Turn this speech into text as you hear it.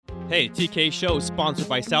Hey, TK Show is sponsored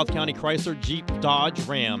by South County Chrysler Jeep Dodge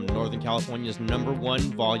Ram, Northern California's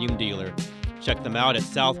 #1 volume dealer. Check them out at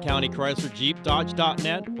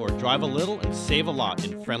southcountychryslerjeepdodge.net or drive a little and save a lot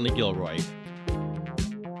in friendly Gilroy.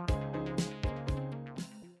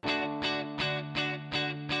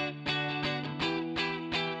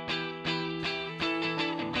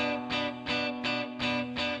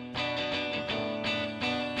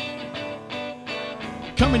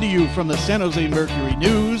 Coming to you from the San Jose Mercury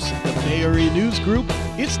News, the Bay Area News Group,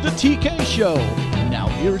 it's the TK Show. Now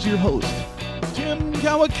here's your host, Tim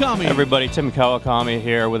Kawakami. Everybody, Tim Kawakami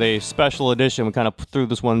here with a special edition. We kind of threw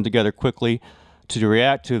this one together quickly to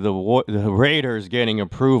react to the Raiders getting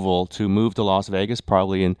approval to move to Las Vegas,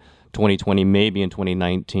 probably in 2020, maybe in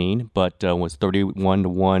 2019, but was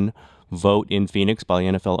 31-1 vote in Phoenix by the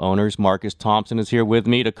NFL owners. Marcus Thompson is here with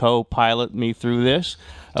me to co-pilot me through this.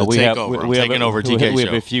 We have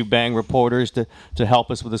a few Bang reporters to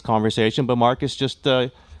help us with this conversation. But Marcus, just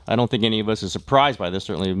I don't think any of us are surprised by this.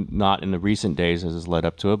 Certainly not in the recent days as has led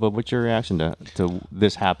up to it. But what's your reaction to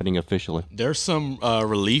this happening officially? There's some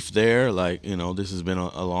relief there. Like, you know, this has been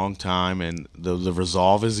a long time, and the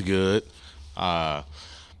resolve is good.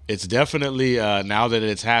 It's definitely now that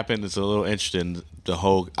it's happened, it's a little interesting. The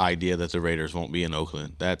whole idea that the Raiders won't be in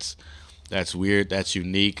Oakland. That's weird. That's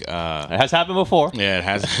unique. It has happened before. Yeah, it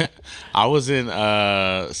has. I was in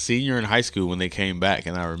senior in high school when they came back,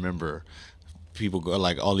 and I remember people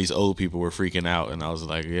like all these old people were freaking out, and I was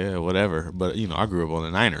like, yeah, whatever. But you know, I grew up on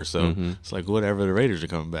the Niners, so it's like whatever. The Raiders are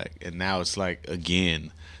coming back, and now it's like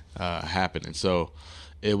again happening. So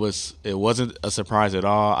it wasn't a surprise at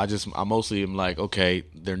all. I mostly am like, okay,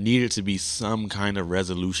 there needed to be some kind of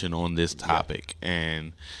resolution on this topic,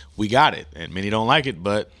 and we got it. And many don't like it,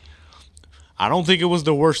 but I don't think it was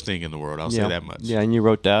the worst thing in the world. I'll say that much. Yeah, and you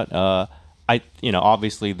wrote that.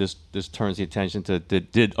 Obviously this turns the attention to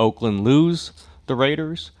did Oakland lose the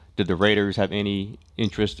Raiders? Did the Raiders have any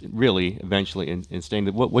interest, really, eventually, in staying?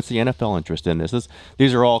 What's the NFL interest in this?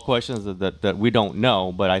 These are all questions that we don't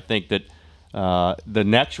know, but I think that the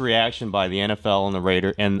next reaction by the NFL and the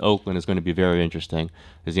Raiders and Oakland is going to be very interesting.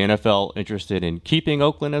 Is the NFL interested in keeping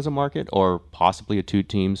Oakland as a market, or possibly a two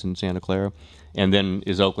teams in Santa Clara? And then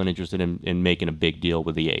is Oakland interested in making a big deal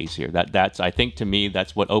with the A's here? That's I think, to me,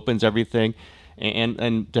 that's what opens everything.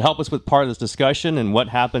 And to help us with part of this discussion and what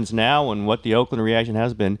happens now and what the Oakland reaction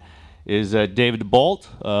has been is David DeBolt,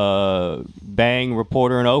 Bang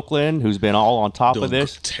reporter in Oakland, who's been all on top of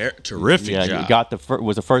this. Terrific job. He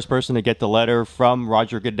was the first person to get the letter from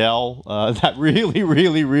Roger Goodell. That really,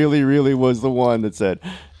 really, really, really was the one that said,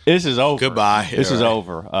 this is over. Goodbye. This is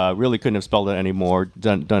over. Really couldn't have spelled it anymore.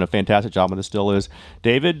 Done a fantastic job, and it still is.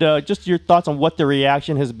 David, just your thoughts on what the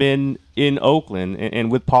reaction has been in Oakland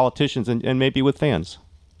and with politicians and maybe with fans.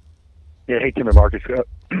 Yeah, hey, Tim and Marcus. Great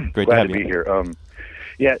glad to have to you be here.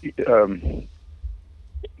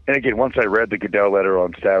 And again, once I read the Goodell letter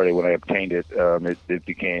on Saturday when I obtained it, it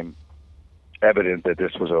became evident that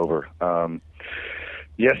this was over.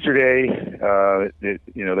 Yesterday,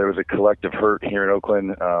 there was a collective hurt here in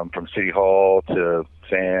Oakland, from City Hall to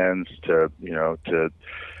fans to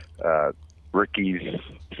Ricky's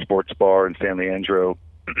Sports Bar in San Leandro.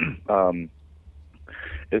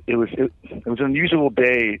 It was an unusual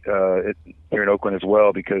day here in Oakland as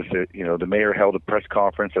well, because the mayor held a press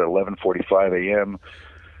conference at 11:45 a.m.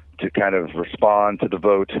 to kind of respond to the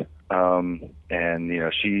vote, and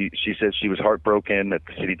she said she was heartbroken that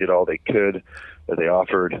the city did all they could, that they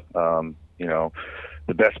offered the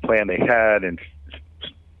best plan they had, and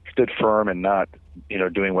stood firm and not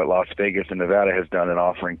doing what Las Vegas and Nevada has done in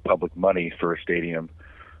offering public money for a stadium.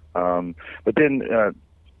 But then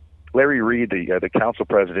Larry Reed, the council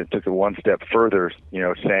president, took it one step further,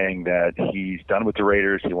 saying that he's done with the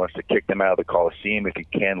Raiders. He wants to kick them out of the Coliseum if he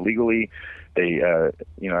can legally. They, as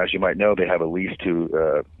you might know, they have a lease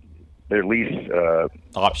to their lease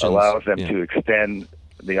allows them to extend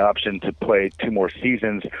the option to play 2 more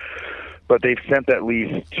seasons. But they've sent that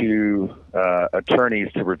lease to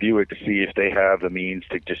attorneys to review it to see if they have the means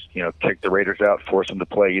to just, kick the Raiders out, force them to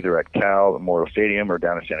play either at Cal, Memorial Stadium, or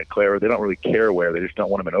down in Santa Clara. They don't really care where. They just don't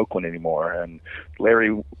want them in Oakland anymore. And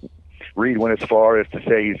Larry Reed went as far as to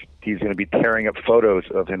say he's going to be tearing up photos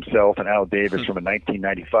of himself and Al Davis from a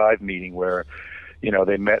 1995 meeting where,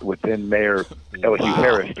 they met with then Mayor Elihu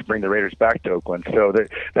Harris to bring the Raiders back to Oakland. So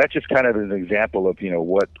that's just kind of an example of,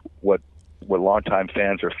 what longtime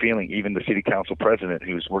fans are feeling. Even the city council president,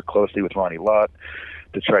 who's worked closely with Ronnie Lott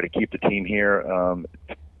to try to keep the team here,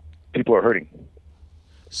 people are hurting.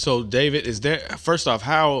 So, David, first off,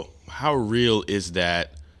 how real is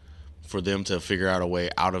that for them to figure out a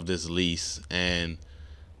way out of this lease? And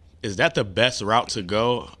Is that the best route to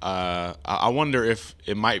go? I wonder if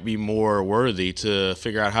it might be more worthy to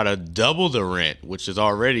figure out how to double the rent, which is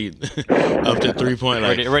already up to 3 point.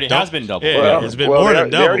 Like, It already has been doubled. Yeah, Well, it's been more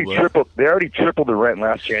than doubled. They already tripled the rent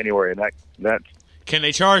last January, and that. Can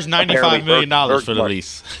they charge $95 million for the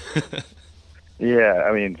lease? Yeah,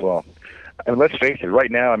 I mean, well, and let's face it.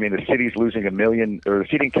 Right now, I mean, the city's losing $1 million, or the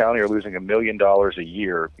city and county are losing $1 million a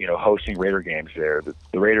year. Hosting Raider games there.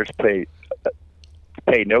 The Raiders pay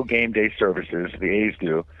no game day services. The A's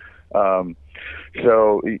do.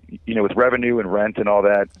 So with revenue and rent and all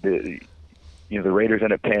that, the Raiders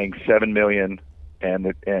end up paying $7 million,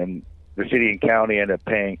 and the city and county end up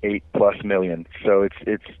paying $8+ million. So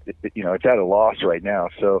it's at a loss right now.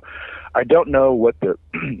 So I don't know what the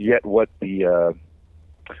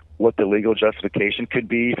legal justification could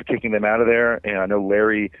be for kicking them out of there. And I know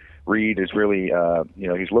Larry Reed is really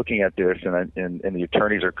he's looking at this, and the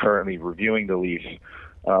attorneys are currently reviewing the lease.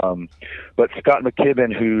 But Scott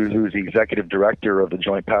McKibben, who's the executive director of the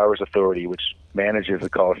Joint Powers Authority, which manages the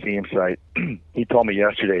Coliseum site, he told me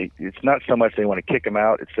yesterday it's not so much they want to kick them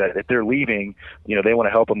out; it's that if they're leaving, they want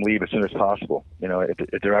to help them leave as soon as possible.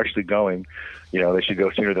 If they're actually going, they should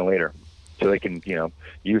go sooner than later, so they can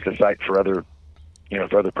use the site for other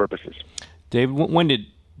purposes. Dave, when did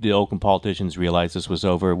the Oakland politicians realize this was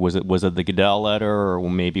over? Was it the Goodell letter, or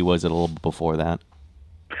maybe was it a little bit before that?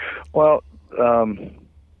 Well,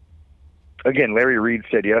 again, Larry Reed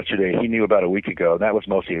said yesterday he knew about a week ago, and that was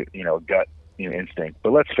mostly gut instinct.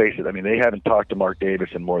 But let's face it, I mean, they haven't talked to Mark Davis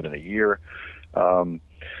in more than a year. And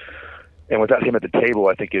without him at the table,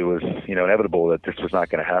 I think it was inevitable that this was not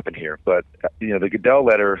going to happen here. But the Goodell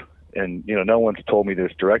letter, and no one's told me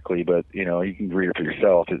this directly, but you can read it for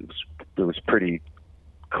yourself. It was pretty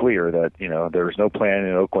clear that there was no plan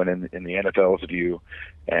in Oakland in the NFL's view,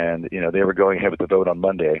 and they were going ahead with the vote on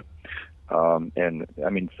Monday. And I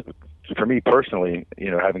mean, for me personally,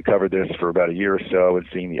 having covered this for about a year or so and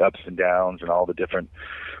seeing the ups and downs and all the different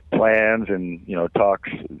plans and talks,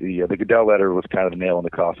 the Goodell letter was kind of the nail in the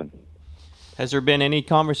coffin. Has there been any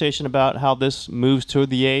conversation about how this moves to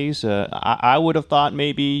the A's? I would have thought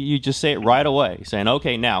maybe you just say it right away, saying,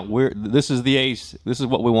 "Okay, now this is the A's. This is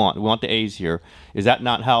what we want. We want the A's here." Is that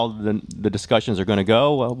not how the discussions are going to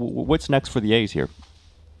go? What's next for the A's here?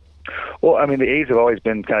 Well, I mean, the A's have always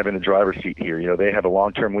been kind of in the driver's seat here. They have a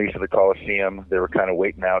long-term lease of the Coliseum. They were kind of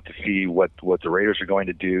waiting out to see what the Raiders are going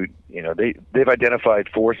to do. They've identified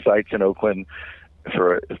 4 sites in Oakland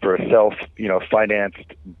for a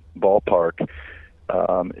self-financed ballpark,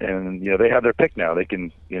 and they have their pick now. They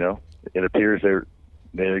can, it appears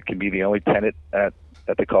they can be the only tenant at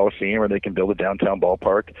the Coliseum, or they can build a downtown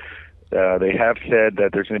ballpark. They have said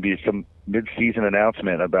that there's going to be some mid-season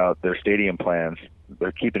announcement about their stadium plans.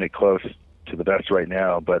 They're keeping it close to the vest right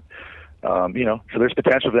now, but so there's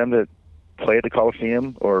potential for them to play at the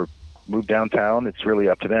Coliseum or move downtown. It's really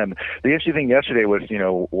up to them. The interesting thing yesterday was,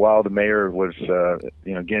 while the mayor was,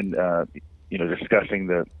 discussing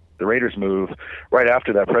the Raiders move, right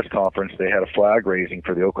after that press conference, they had a flag raising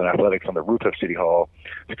for the Oakland Athletics on the roof of City Hall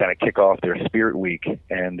to kind of kick off their Spirit Week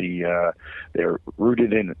and their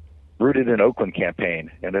Rooted in Oakland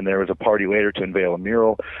campaign. And then there was a party later to unveil a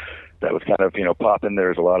mural that was kind of popping.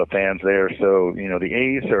 There's a lot of fans there, so the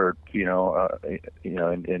A's are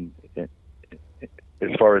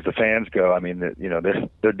as far as the fans go, I mean,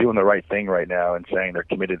 they're doing the right thing right now and saying they're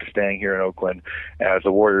committed to staying here in Oakland as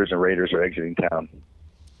the Warriors and Raiders are exiting town.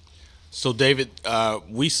 So, David,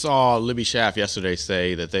 we saw Libby Schaaf yesterday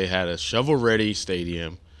say that they had a shovel-ready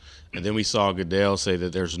stadium, and then we saw Goodell say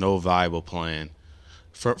that there's no viable plan.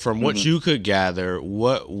 From what you could gather,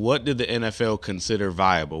 what did the NFL consider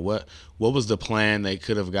viable? What was the plan they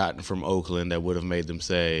could have gotten from Oakland that would have made them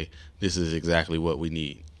say, this is exactly what we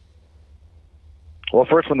need? Well,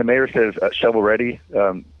 first, when the mayor says shovel-ready,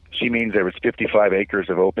 she means there was 55 acres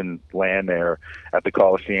of open land there at the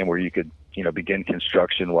Coliseum where you could begin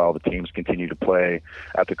construction while the teams continue to play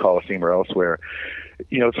at the Coliseum or elsewhere.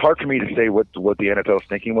 It's hard for me to say what the NFL's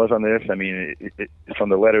thinking was on this. I mean, from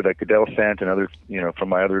the letter that Goodell sent and other, from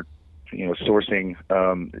my other, sourcing,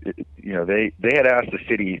 they had asked the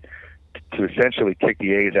city to essentially kick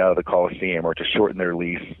the A's out of the Coliseum or to shorten their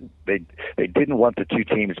lease. They didn't want the two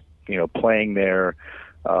teams, playing there,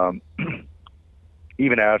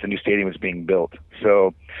 even as a new stadium was being built.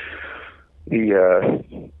 So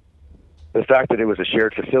the fact that it was a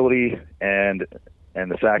shared facility and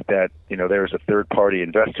the fact that there was a third-party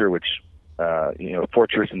investor, which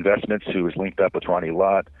Fortress Investments, who was linked up with Ronnie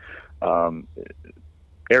Lott,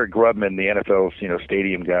 Eric Grubman, the NFL's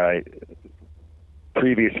stadium guy,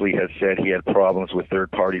 previously has said he had problems with third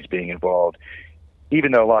parties being involved.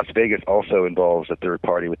 even though Las Vegas also involves a third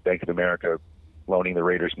party with Bank of America loaning the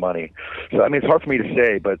Raiders money. So, I mean, it's hard for me to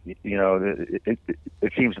say, but, you know,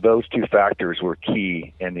 it seems those two factors were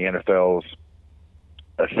key in the NFL's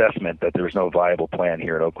assessment that there was no viable plan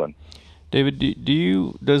here in Oakland. David,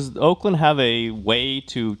 does Oakland have a way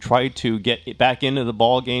to try to get back into the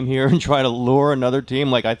ball game here and try to lure another team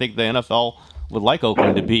like I think the NFL would like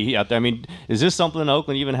Oakland to be out there? I mean, is this something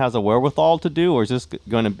Oakland even has a wherewithal to do, or is this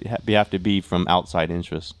going to have to be from outside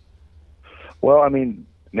interests? Well, I mean,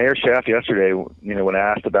 Mayor Schaaf yesterday, you know, when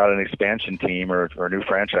asked about an expansion team or a new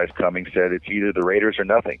franchise coming, said it's either the Raiders or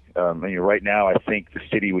nothing. Right now, I think the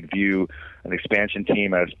city would view an expansion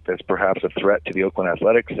team as perhaps a threat to the Oakland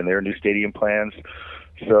Athletics and their new stadium plans.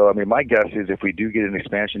 So, I mean, my guess is if we do get an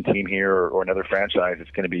expansion team here or another franchise, it's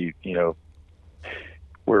going to be, you know,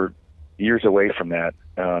 we're years away from that.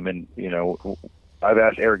 And, you know, I've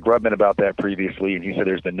asked Eric Grubman about that previously, and he said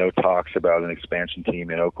there's been no talks about an expansion team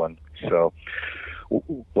in Oakland. So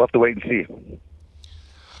we'll have to wait and see.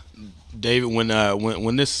 David,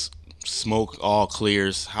 when this smoke all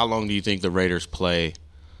clears, how long do you think the Raiders play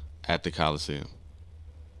at the Coliseum?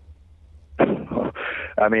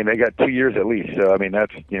 I mean, they got 2 years at least. So, I mean,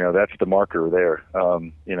 that's the marker there.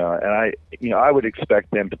 And I would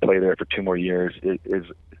expect them to play there for 2 more years. It is,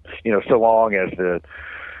 you know, so long as the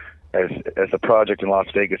project in Las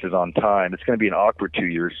Vegas is on time. It's going to be an awkward 2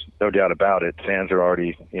 years, no doubt about it. Fans are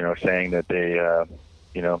already, you know, saying that they,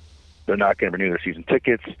 you know, they're not going to renew their season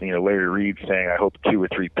tickets. You know, Larry Reed saying, I hope 2 or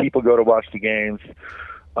 3 people go to watch the games.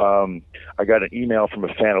 I got an email from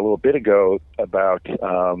a fan a little bit ago about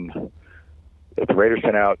that the Raiders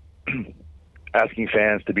sent out asking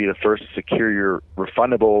fans to be the first to secure your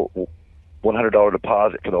refundable $100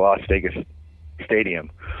 deposit for the Las Vegas stadium.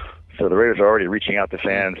 So the Raiders are already reaching out to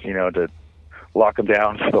fans, you know, to lock them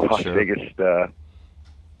down for the Las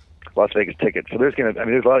Vegas ticket. So there's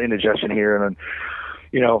a lot of indigestion here, and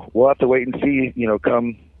you know, we'll have to wait and see, you know,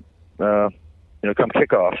 come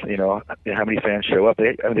kickoff, you know, how many fans show up.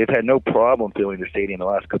 They've had no problem filling the stadium the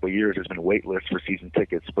last couple of years. There's been wait lists for season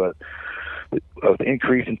tickets, but with the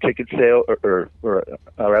increase in ticket sale or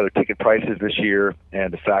rather ticket prices this year,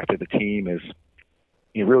 and the fact that the team is,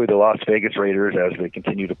 you know, really the Las Vegas Raiders as they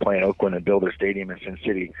continue to play in Oakland and build their stadium in Sin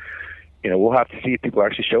City, you know, we'll have to see if people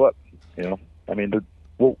actually show up. You know, I mean,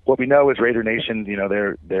 what we know is Raider Nation, you know,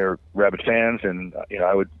 they're rabid fans, and you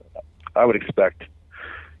know, I would expect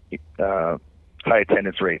high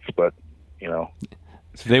attendance rates, but you know,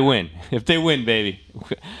 if they win, baby.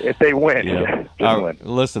 If they win, yeah. Win.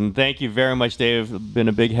 Listen, thank you very much, Dave. Been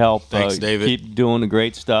a big help. Thanks, David. Keep doing the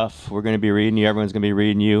great stuff. We're going to be reading you. Everyone's going to be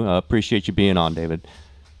reading you. Appreciate you being on, David.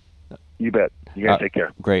 You bet. You guys take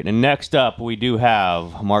care. Great. And next up, we do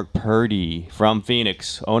have Mark Purdy from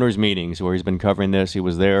Phoenix Owners Meetings, where he's been covering this. He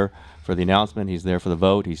was there for the announcement. He's there for the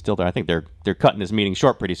vote. He's still there. I think they're cutting this meeting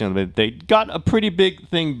short pretty soon. But they got a pretty big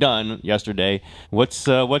thing done yesterday. What's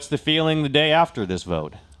the feeling the day after this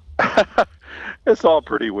vote? It's all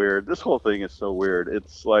pretty weird. This whole thing is so weird.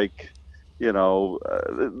 It's like, you know,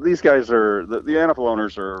 these guys are the NFL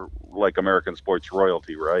owners are like American sports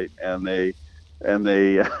royalty, right? And they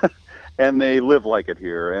and they live like it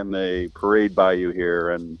here, and they parade by you here,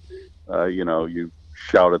 and you know, you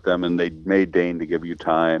shout at them, and they may deign to give you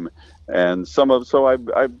time. And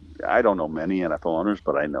I don't know many NFL owners,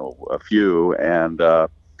 but I know a few, and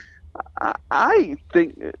I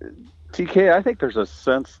think, TK, I think there's a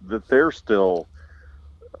sense that they're still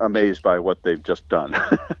amazed by what they've just done.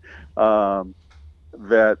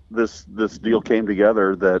 That this deal came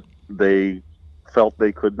together that they felt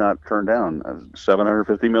they could not turn down.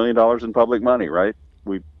 $750 million in public money, right?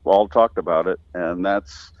 We all talked about it, and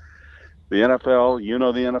that's the NFL. You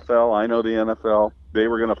know the NFL. I know the NFL. They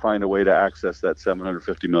were going to find a way to access that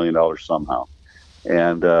 $750 million somehow.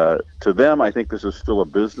 And to them, I think this is still a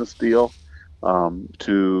business deal.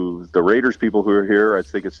 To the Raiders people who are here, I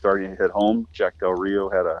think it's starting to hit home. Jack Del Rio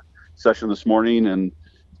had a session this morning,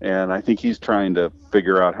 and I think he's trying to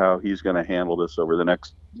figure out how he's going to handle this over the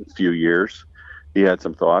next few years. He had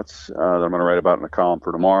some thoughts that I'm going to write about in a column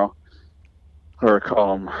for tomorrow, or a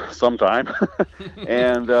column sometime.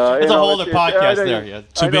 And it's a whole other podcast there. Yeah.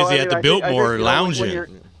 Too busy at the Biltmore lounging.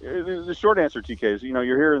 The short answer, TK, is, you know,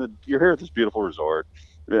 you're here at this beautiful resort.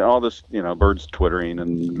 All this, you know, birds twittering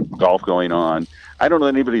and golf going on. I don't know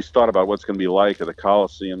if anybody's thought about what's going to be like at the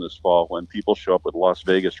Coliseum this fall when people show up with Las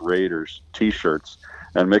Vegas Raiders T-shirts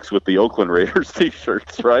and mix with the Oakland Raiders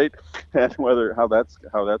T-shirts, right? And how that's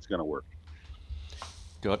going to work.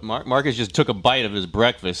 Marcus just took a bite of his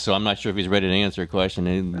breakfast, so I'm not sure if he's ready to answer a question.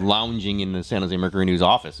 He's lounging in the San Jose Mercury News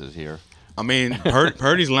offices here. I mean,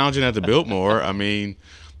 Purdy's lounging at the Biltmore. I mean,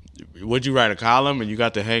 would you write a column and you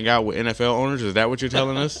got to hang out with NFL owners? Is that what you're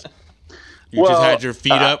telling us? You Well, just had your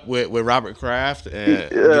feet up with Robert Kraft and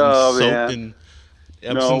getting soaked in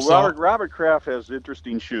Epsom No, salt? Robert Kraft has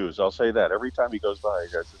interesting shoes. I'll say that. Every time he goes by,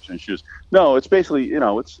 he has interesting shoes. No, it's basically,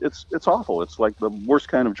 it's awful. It's like the worst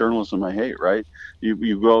kind of journalism I hate, right?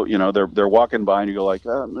 You go, they're walking by and you go like,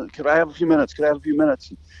 could I have a few minutes? Could I have a few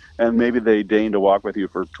minutes? And maybe they deign to walk with you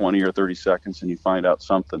for 20 or 30 seconds and you find out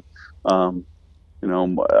something.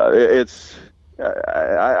 It's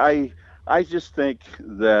I just think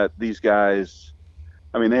that these guys,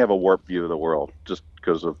 I mean, they have a warped view of the world just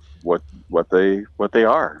because of what they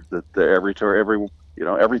are. That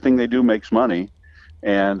everything they do makes money.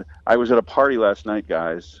 And I was at a party last night,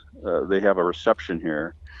 guys. They have a reception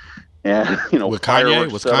here, and with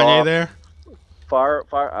Kanye, was Kanye there? Fire!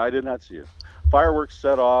 I did not see it. Fireworks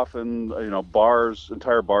set off, and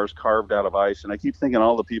entire bars carved out of ice. And I keep thinking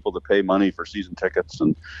all the people that pay money for season tickets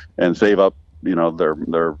and save up,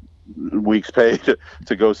 their week's pay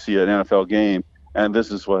to go see an NFL game. And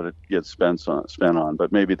this is what it gets spent on.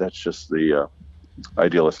 But maybe that's just the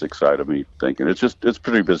idealistic side of me thinking. It's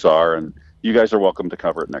pretty bizarre, and you guys are welcome to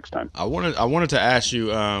cover it next time. I wanted to ask you,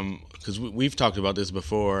 because we've talked about this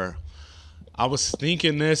before. I was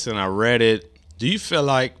thinking this, and I read it. Do you feel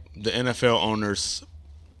like the NFL owners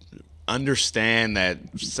understand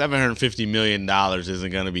that $750 million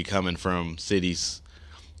isn't going to be coming from cities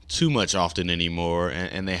too much often anymore,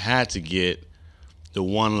 and they had to get the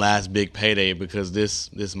one last big payday because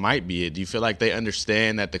this might be it? Do you feel like they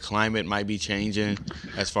understand that the climate might be changing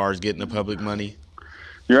as far as getting the public money?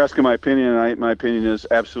 You're asking my opinion, and my opinion is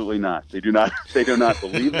absolutely not. They do not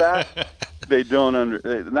believe that. They don't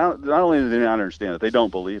not only do they not understand it, they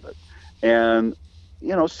don't believe it. And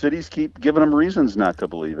cities keep giving them reasons not to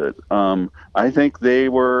believe it. I think they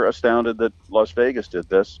were astounded that Las Vegas did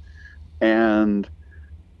this, and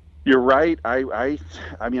you're right. I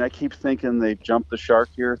mean, I keep thinking they've jumped the shark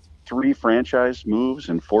here. 3 franchise moves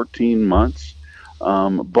in 14 months.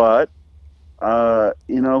 But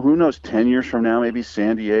who knows? 10 years from now, maybe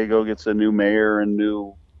San Diego gets a new mayor and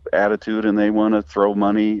new attitude, and they want to throw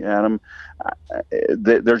money at them.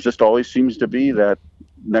 There just always seems to be that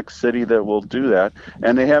next city that will do that,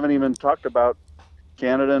 and they haven't even talked about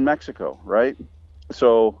Canada and Mexico, right?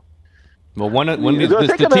 So. Well,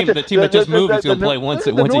 the team that just moved is going to play once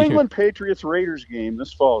a year. The New England Patriots Raiders game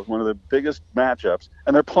this fall is one of the biggest matchups,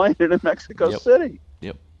 and they're playing it in Mexico City.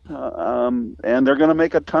 Yep. And they're going to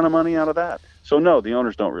make a ton of money out of that. So no, the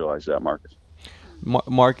owners don't realize that, Marcus.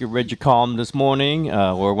 Mark, you read your column this morning,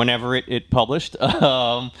 or whenever it published,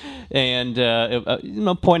 and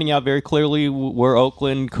pointing out very clearly where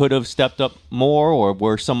Oakland could have stepped up more, or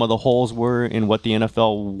where some of the holes were in what the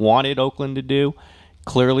NFL wanted Oakland to do.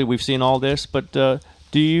 Clearly, we've seen all this, but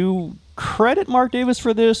do you credit Mark Davis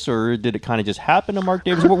for this, or did it kind of just happen to Mark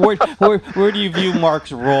Davis? Where do you view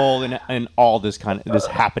Mark's role in all this this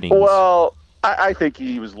happening? Well, I think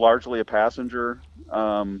he was largely a passenger.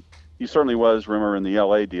 He certainly was, remember, in the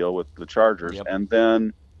L.A. deal with the Chargers. Yep. And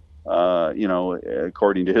then,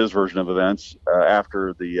 according to his version of events,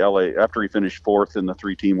 after he finished 4th in the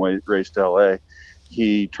 3-team race to L.A.,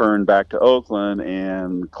 he turned back to Oakland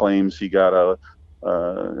and claims he got a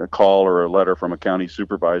call or a letter from a county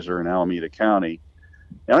supervisor in Alameda County.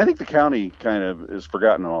 And I think the county kind of is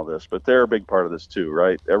forgotten all this, but they're a big part of this too,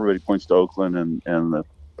 right? Everybody points to Oakland and the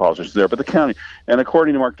politicians there, but the county, and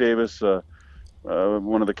according to Mark Davis,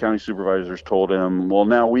 one of the county supervisors told him, well,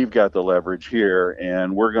 now we've got the leverage here,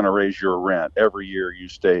 and we're going to raise your rent every year you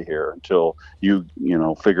stay here until you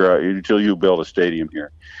until you build a stadium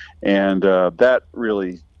here. And that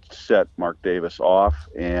really set Mark Davis off.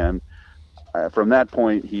 And from that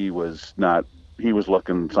point, he was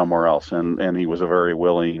looking somewhere else, and he was a very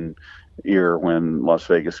willing ear when Las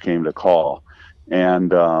Vegas came to call.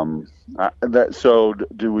 And so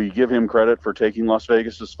do we give him credit for taking Las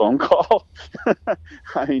Vegas's phone call?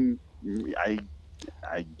 I mean, I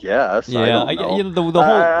guess. Yeah, I don't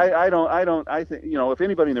know. I think, if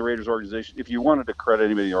anybody in the Raiders organization, if you wanted to credit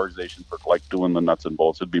anybody in the organization for like doing the nuts and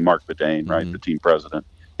bolts, it'd be Mark Bedane, right? Mm-hmm. The team president.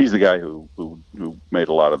 He's the guy who made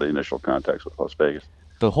a lot of the initial contacts with Las Vegas.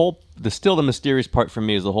 Still the mysterious part for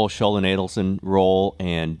me is the whole Sheldon Adelson role.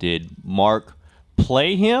 And did Mark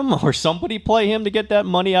play him, or somebody play him to get that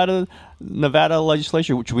money out of Nevada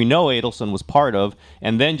legislature, which we know Adelson was part of,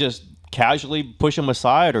 and then just casually push him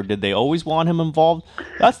aside, or did they always want him involved?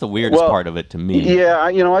 That's the weirdest part of it to me. Yeah,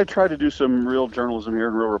 I tried to do some real journalism here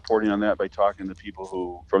and real reporting on that by talking to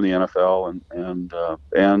people from the NFL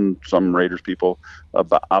and some Raiders people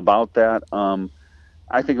about that.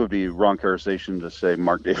 I think it would be wrong characterization to say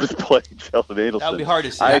Mark Davis played Sheldon Adelson. That would be hard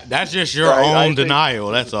to say. That's just your own denial.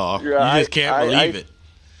 That's all. Yeah, you just can't believe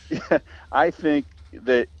it. I think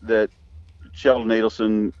that Sheldon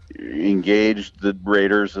Adelson engaged the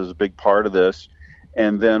Raiders as a big part of this,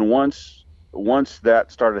 and then once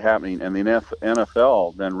that started happening, and the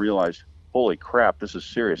NFL then realized, holy crap, this is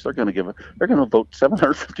serious. They're going to vote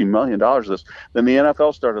 $750 million to this. Then the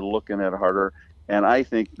NFL started looking at it harder, and I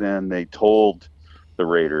think then they told the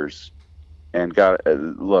Raiders and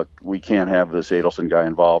look, we can't have this Adelson guy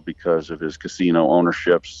involved because of his casino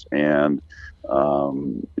ownerships, and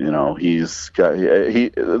the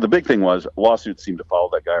big thing was lawsuits seem to follow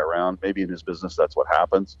that guy around. Maybe in his business that's what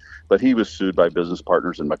happens, but he was sued by business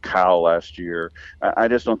partners in Macau last year. I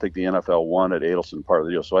just don't think the NFL wanted Adelson part of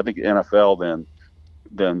the deal. So I think the NFL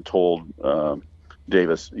then told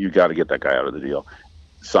Davis, you got to get that guy out of the deal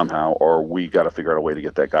somehow, or we got to figure out a way to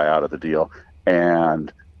get that guy out of the deal.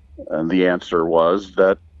 And the answer was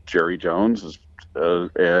that Jerry Jones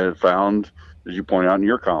found, as you pointed out in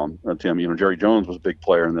your column, Tim, Jerry Jones was a big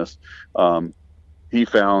player in this. He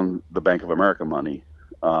found the Bank of America money,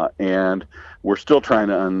 and we're still trying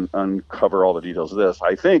to uncover all the details of this.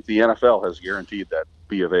 I think the NFL has guaranteed that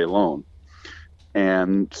B of A loan,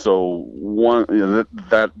 and so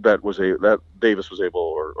that Davis was able,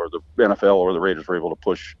 or the NFL or the Raiders were able to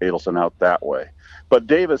push Adelson out that way. But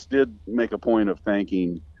Davis did make a point of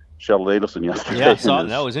thanking Sheldon Adelson yesterday. Yeah, I saw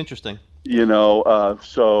that was interesting.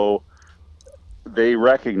 So they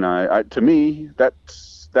recognize, to me, that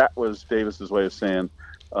was Davis's way of saying,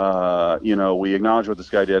 we acknowledge what this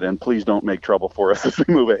guy did, and please don't make trouble for us as we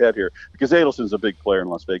move ahead here, because Adelson's a big player in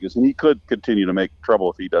Las Vegas, and he could continue to make trouble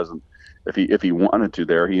if he doesn't, if he wanted to.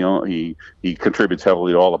 There, he contributes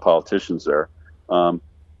heavily to all the politicians there.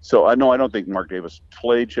 So I don't think Mark Davis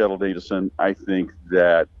played Sheldon Adelson. I think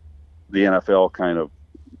that the NFL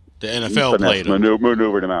played him.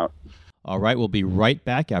 maneuvered him out. All right, we'll be right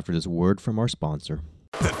back after this word from our sponsor.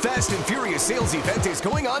 The Fast and Furious sales event is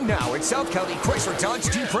going on now at South County Chrysler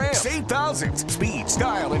Dodge Jeep Ram. Save thousands. Speed,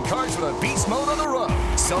 style, and cars with a beast mode on the road.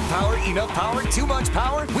 Some power, enough power, too much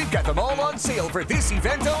power? We've got them all on sale for this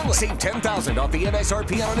event only. Save $10,000 off the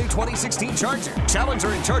MSRP on a new 2016 Charger. Challenger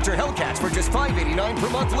and Charger Hellcats for just $589 per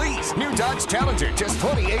month lease. New Dodge Challenger, just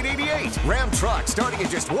 $2888. Ram truck starting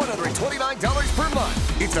at just $129 per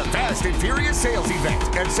month. It's the Fast and Furious sales event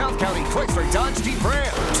at South County Chrysler Dodge Jeep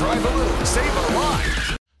Ram. Drive a little, save a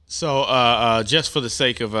lot. So, just for the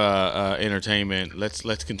sake of entertainment,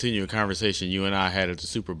 let's continue a conversation you and I had at the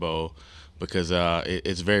Super Bowl, because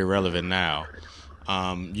it's very relevant now.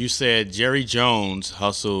 You said Jerry Jones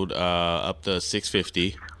hustled up to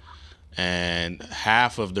 650, and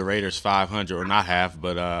half of the Raiders 500, or not half,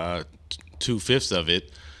 but 2/5 of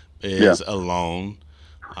it is a loan,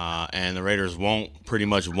 and the Raiders pretty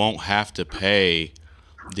much won't have to pay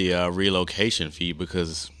the relocation fee,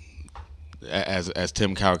 because as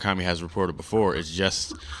Tim Kawakami has reported before,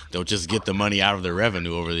 they'll just get the money out of their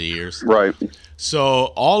revenue over the years. Right. So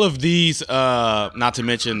all of these, not to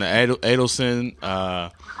mention the Adelson,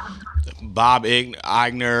 Bob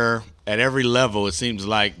Iger, at every level, it seems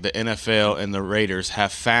like the NFL and the Raiders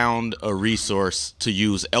have found a resource to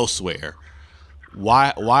use elsewhere.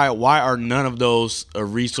 Why are none of those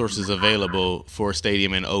resources available for a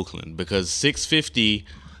stadium in Oakland? Because $650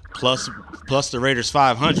 plus the Raiders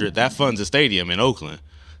 500, that funds a stadium in Oakland.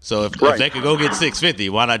 So if they could go get $650,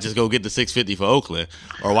 why not just go get the $650 for Oakland?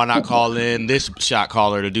 Or why not call in this shot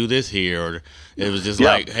caller to do this here? Or it was just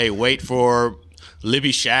like, hey, wait for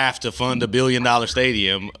Libby Schaaf to fund $1 billion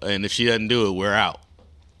stadium, and if she doesn't do it, we're out.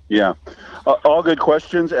 Yeah, all good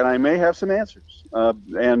questions, and I may have some answers.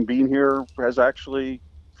 And being here has actually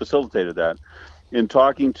facilitated that. In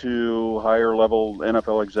talking to higher level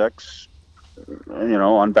NFL execs,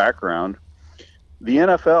 on background, the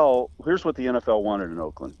NFL, here's what the NFL wanted in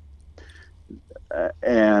Oakland.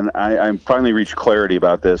 And I finally reached clarity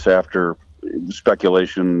about this after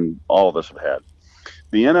speculation all of us have had.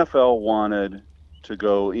 The NFL wanted to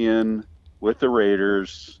go in with the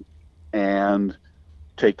Raiders and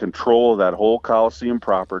take control of that whole Coliseum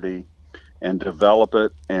property and develop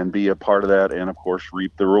it and be a part of that, and of course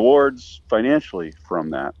reap the rewards financially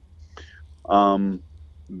from that.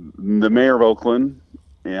 The mayor of Oakland,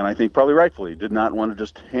 and I think probably rightfully, did not want to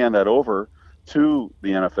just hand that over to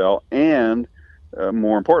the NFL, and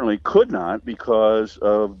more importantly, could not because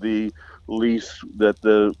of the lease that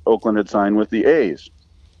the Oakland had signed with the A's.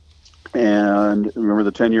 And remember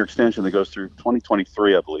the 10-year extension that goes through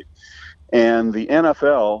 2023, I believe. And the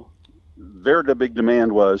NFL, the big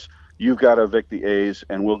demand was, you've got to evict the A's,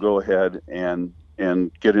 and we'll go ahead and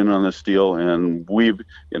and get in on this deal. And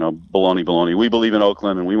baloney. We believe in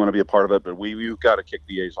Oakland and we want to be a part of it, but you've got to kick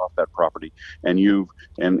the A's off that property, and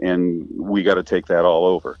we got to take that all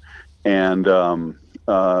over. And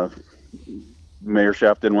Mayor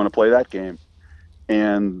Shaft didn't want to play that game.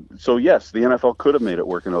 And so, yes, the NFL could have made it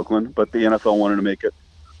work in Oakland, but the NFL wanted to make it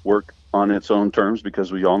work on its own terms,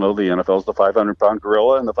 because we all know the NFL is the 500-pound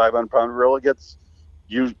gorilla, and the 500-pound gorilla gets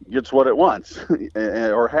what it wants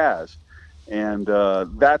or has. And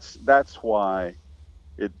that's why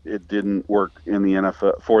it didn't work in the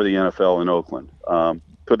NFL for the NFL in Oakland.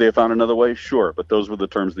 Could they have found another way? Sure, but those were the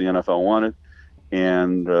terms the NFL wanted.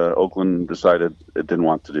 And Oakland decided it didn't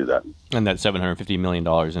want to do that. And that $750 million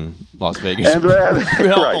in Las Vegas. And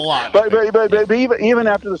right. A lot. But even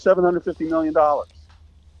after the $750 million,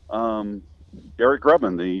 Eric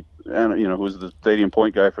Grubman, who was the stadium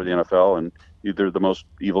point guy for the NFL, and either the most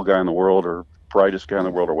evil guy in the world or brightest guy in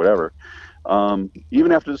the world or whatever,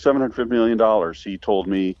 even after the $750 million, he told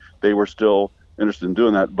me they were still interested in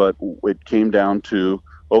doing that, but it came down to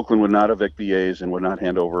Oakland would not evict the A's and would not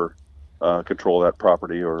hand over control that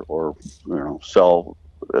property or sell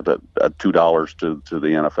at $2 to the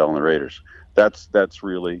NFL and the Raiders. That's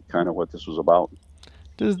really kind of what this was about.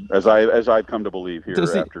 As I've come to believe here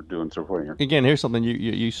after doing so far here. Again, here's something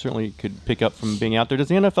you certainly could pick up from being out there. Does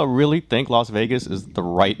the NFL really think Las Vegas is the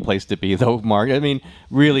right place to be, though, Mark? I mean,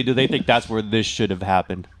 really, do they think that's where this should have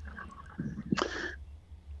happened?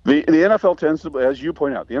 The NFL tends to, as you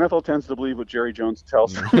point out, the NFL tends to believe what Jerry Jones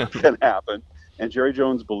tells them can happen. And Jerry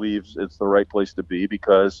Jones believes it's the right place to be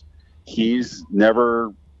because he's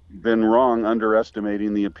never been wrong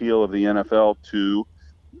underestimating the appeal of the NFL to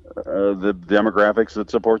the demographics that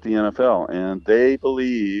support the NFL. And they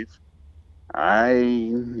believe,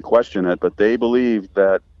 I question it, but they believe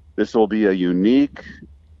that this will be a unique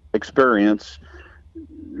experience.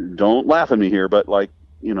 Don't laugh at me here, but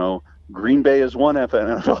Green Bay is one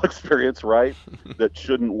NFL experience, right? That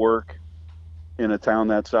shouldn't work in a town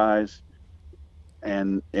that size.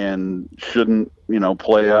 And shouldn't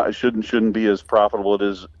play out, shouldn't be as profitable it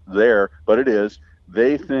is there, but it is.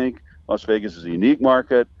 They think Las Vegas is a unique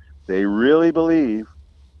market. They really believe.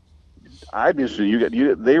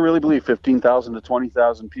 They really believe 15,000 to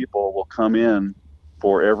 20,000 people will come in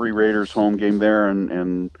for every Raiders home game there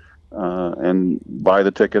and buy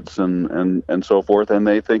the tickets and so forth. And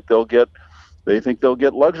they think they'll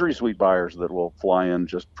get luxury suite buyers that will fly in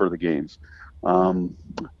just for the games.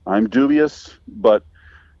 I'm dubious, but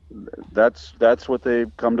that's what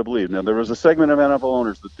they've come to believe. Now, there was a segment of NFL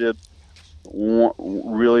owners that did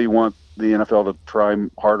really want the NFL to try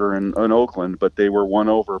harder in Oakland, but they were won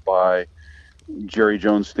over by Jerry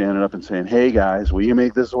Jones standing up and saying, "Hey guys, will you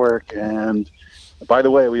make this work? And by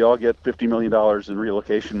the way, we all get $50 million in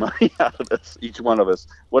relocation money out of this, each one of us.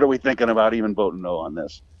 What are we thinking about even voting no on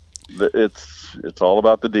this?" It's all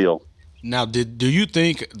about the deal. Now, do you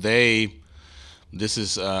think this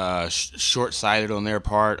is short-sighted on their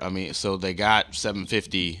part? I mean, so they got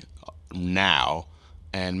 $750 now,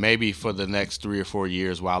 and maybe for the next 3 or 4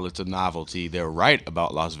 years, while it's a novelty, they're right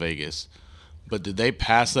about Las Vegas. But did they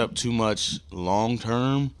pass up too much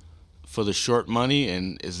long-term for the short money?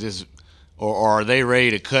 And is this, or are they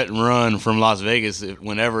ready to cut and run from Las Vegas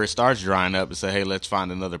whenever it starts drying up and say, "Hey, let's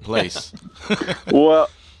find another place"? Well,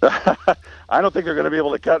 I don't think they're going to be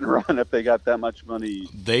able to cut and run if they got that much money.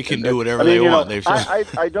 They can do whatever they want.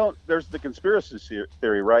 I don't. There's the conspiracy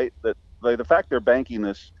theory, right? That the fact they're banking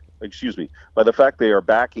this, by the fact they are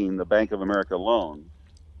backing the Bank of America loan,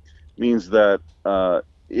 means that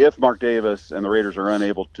if Mark Davis and the Raiders are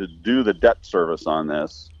unable to do the debt service on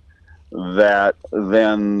this, that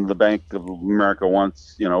then the Bank of America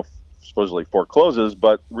wants, supposedly forecloses,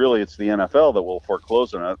 but really it's the NFL that will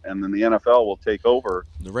foreclose on it, and then the NFL will take over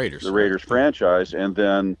the Raiders franchise and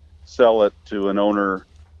then sell it to an owner.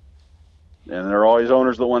 And there are always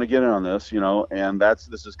owners that want to get in on this, and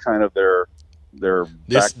this is kind of their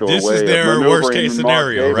backdoor way. This is their worst case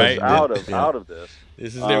scenario, right? Out of this.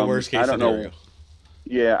 This is their worst case scenario.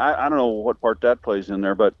 I don't know what part that plays in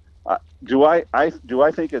there, but do I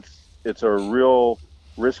think it's a real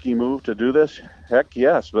risky move to do this? Heck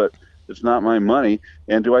yes, but it's not my money.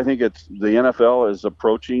 And do I think the NFL is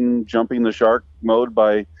approaching jumping the shark mode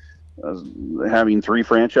by having 3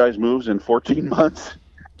 franchise moves in 14 months?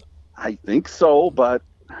 I think so, but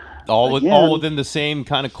all within the same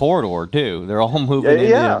kind of corridor too. They're all moving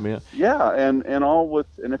in. And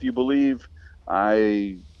if you believe,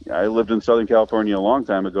 I lived in Southern California a long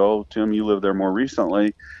time ago. Tim, you lived there more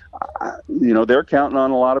recently. They're counting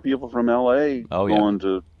on a lot of people from LA going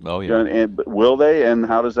to. Oh yeah. And will they? And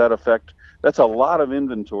how does that affect? That's a lot of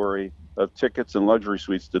inventory of tickets and luxury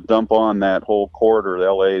suites to dump on that whole corridor,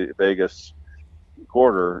 the LA Vegas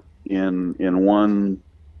corridor, in one.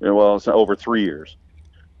 Well, it's over 3 years.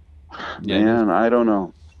 Yeah, Man, I don't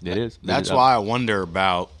know. It is. That's why I wonder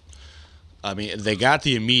about. I mean, they got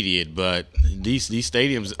the immediate, but these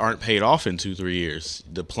stadiums aren't paid off in 2-3 years.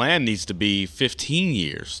 The plan needs to be 15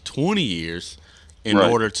 years, 20 years, in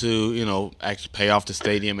order to actually pay off the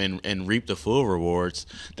stadium and reap the full rewards.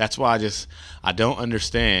 That's why I don't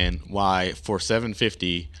understand why for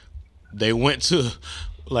 $750 they went to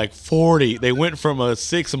like $40. They went from a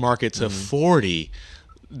 6 market to $40.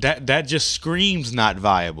 That just screams not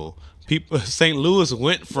viable. St. Louis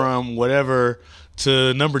went from whatever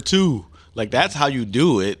to number 2. Like, that's how you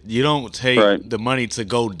do it. You don't take the money to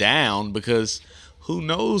go down, because who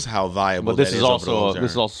knows how viable. But this that is also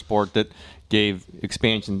a sport that gave an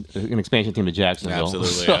expansion team to Jacksonville.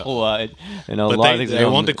 Absolutely. So a but lot of things they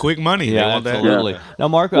want the quick money. Yeah, they want absolutely. That. Now,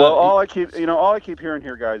 Mark. Well, all I keep hearing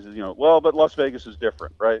here, guys, is but Las Vegas is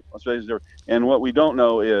different, right? Las Vegas is different, and what we don't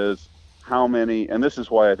know is how many. And this is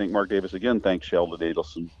why I think Mark Davis again thanked Sheldon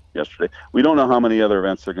Adelson yesterday. We don't know how many other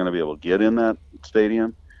events they're going to be able to get in that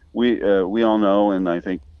stadium. We all know, and I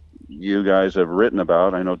think you guys have written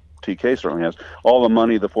about, I know TK certainly has, all the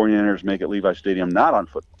money the 49ers make at Levi Stadium, not on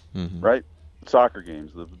football, right? Soccer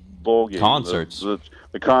games, the bowl games, concerts,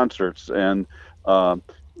 the concerts, and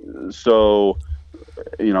so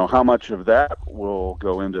how much of that will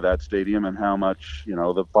go into that stadium, and how much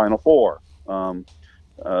the Final Four,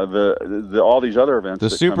 the all these other events, the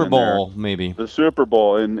Super Bowl, there, maybe the Super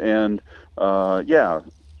Bowl, and the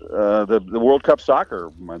World Cup soccer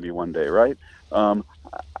might be one day, right? AAU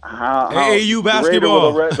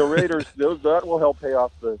basketball. The Raiders, that will help pay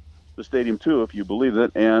off the stadium too, if you believe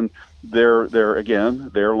it. And their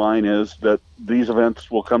line is that these events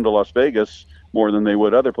will come to Las Vegas more than they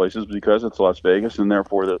would other places, because it's Las Vegas, and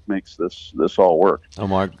therefore that makes this all work. Oh,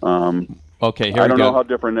 Mark. Okay, here I we don't go. know how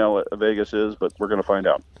different Vegas is, but we're going to find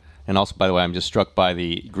out. And also, by the way, I'm just struck by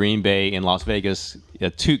the Green Bay and Las Vegas.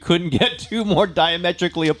 Couldn't get 2 more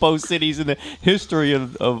diametrically opposed cities in the history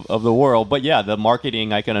of the world. But yeah, the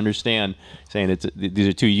marketing, I can understand, saying these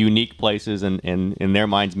are 2 unique places, and in their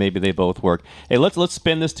minds maybe they both work. Hey, let's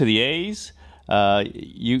spin this to the A's.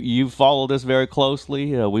 You followed this very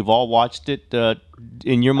closely. We've all watched it.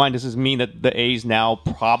 In your mind, does this mean that the A's now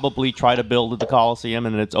probably try to build at the Coliseum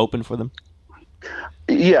and it's open for them?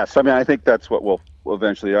 Yes, I mean, I think that's what will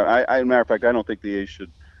eventually. Matter of fact, I don't think the A's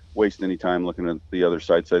should waste any time looking at the other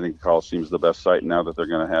sites. I think the Coliseum is the best site now that they're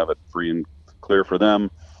going to have it free and clear for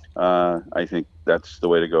them. I think that's the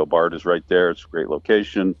way to go. BART is right there. It's a great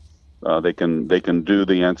location. They can do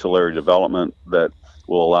the ancillary development that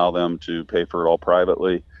will allow them to pay for it all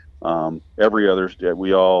privately.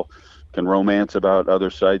 We all can romance about other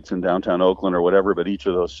sites in downtown Oakland or whatever, but each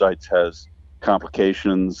of those sites has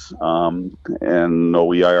complications, and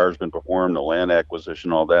no EIR has been performed, no land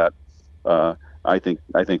acquisition, all that. I think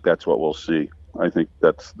that's what we'll see. I think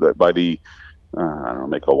that's that by the I don't know,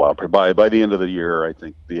 make a while. By the end of the year, I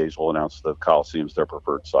think the A's will announce the Coliseum's their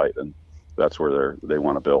preferred site, and that's where they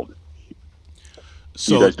want to build.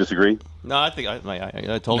 So, you guys disagree? No, I think I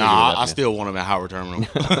totally. Nah, I still want them at Howard Terminal.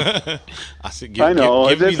 I know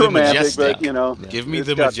give me it's the romantic, Majestic. but give me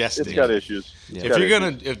the Majestic. It's got issues. Yeah.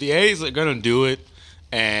 If the A's are gonna do it,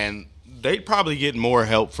 and they probably get more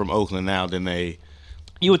help from Oakland now than they.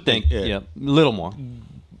 You would think, yeah, a little more.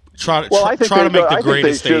 Try to make the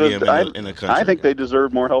greatest stadium in the country. I think they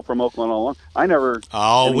deserve more help from Oakland all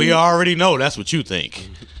along. We already know that's what you think.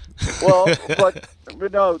 Well, but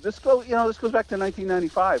no, this goes back to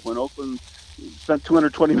 1995 when Oakland spent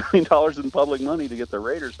 $220 million in public money to get the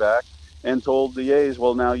Raiders back, and told the A's,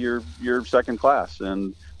 well, now you're second class,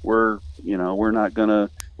 and we're not gonna.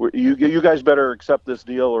 You guys better accept this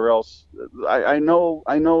deal, or else. I know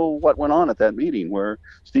what went on at that meeting where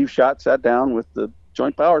Steve Schott sat down with the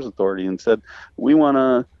Joint Powers Authority and said, we want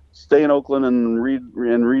to stay in Oakland and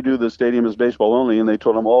redo the stadium as baseball only, and they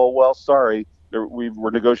told him, oh well, sorry.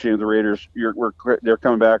 We're negotiating with the Raiders. They're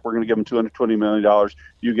coming back. We're going to give them $220 million.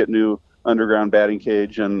 You get new underground batting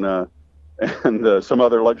cage and some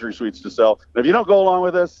other luxury suites to sell. And if you don't go along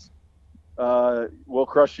with this, we'll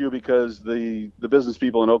crush you, because the business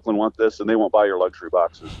people in Oakland want this, and they won't buy your luxury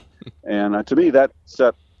boxes. And to me, that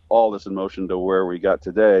set all this in motion to where we got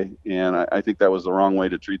today. And I think that was the wrong way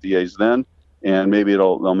to treat the A's then. And maybe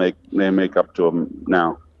they'll make up to them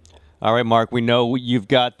now. All right, Mark, we know you've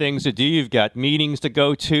got things to do. You've got meetings to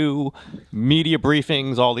go to, media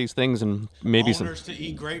briefings, all these things, and maybe owners to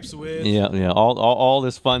eat grapes with. Yeah, all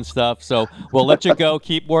this fun stuff. So we'll let you go.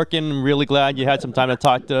 Keep working. I'm really glad you had some time to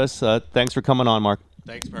talk to us. Thanks for coming on, Mark.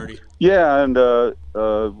 Thanks, Purdy. Yeah, and I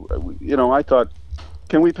thought,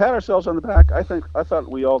 can we pat ourselves on the back? I thought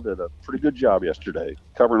we all did a pretty good job yesterday,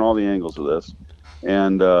 covering all the angles of this,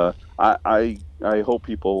 and I hope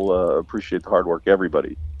people appreciate the hard work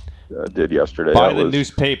everybody did yesterday. Buy the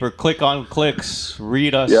newspaper, click on clicks,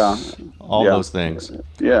 read us, those things.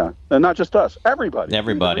 Yeah, and not just us, everybody.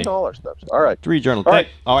 Everybody. Read all our stuff. All right. Read journal. All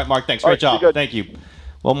right, Mark, thanks. Great job. Thank you.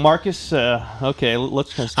 Well, Marcus, okay,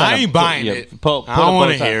 let's kind of... I ain't buying it. I don't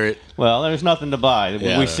want to hear it. Well, there's nothing to buy.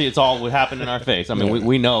 Yeah. We see it's all what happened in our face. I mean,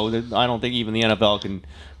 we know that. I don't think even the NFL can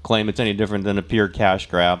claim it's any different than a pure cash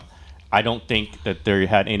grab. I don't think that they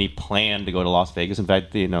had any plan to go to Las Vegas. In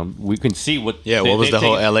fact, we can see what... Yeah, what was the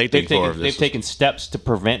whole LA thing for? They've taken steps to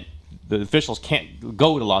prevent... The officials can't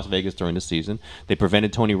go to Las Vegas during the season. They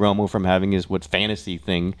prevented Tony Romo from having his fantasy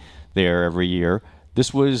thing there every year.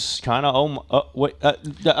 This was kind of was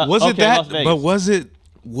it that? But was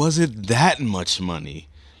it that much money?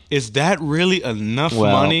 Is that really enough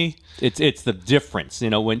money? It's the difference,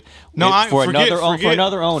 when forget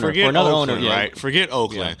another owner, right? Forget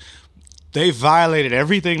Oakland. They violated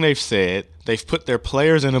everything they've said. They've put their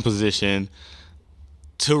players in a position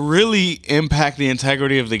to really impact the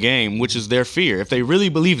integrity of the game, which is their fear. If they really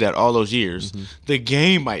believe that all those years, the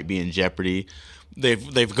game might be in jeopardy.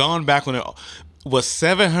 They've gone back when it was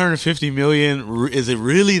 $750 million. Is it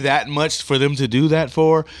really that much for them to do that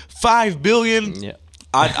for? $5 billion? Yeah.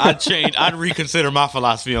 I'd change. I'd reconsider my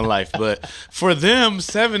philosophy on life. But for them,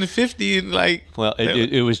 $750, well,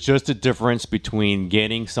 it was just a difference between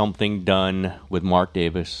getting something done with Mark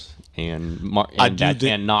Davis and not. I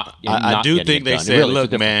do think they said, really,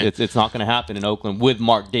 "Look, man, it's not going to happen in Oakland with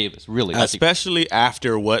Mark Davis." Really, especially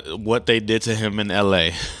after what they did to him in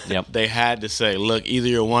L.A. Yep. They had to say, "Look, either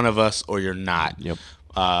you're one of us or you're not. Yep.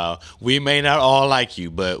 We may not all like you,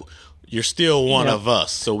 but you're still one of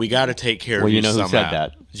us. So we got to take care of you somehow." Who said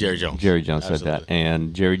that? Jerry Jones. Jerry Jones said that,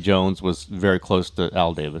 and Jerry Jones was very close to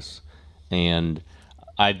Al Davis, and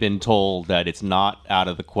I've been told that it's not out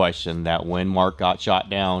of the question that when Mark got shot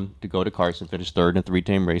down to go to Carson, finished third in a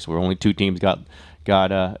three-team race, where only two teams got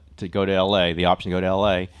to go to L.A., the option to go to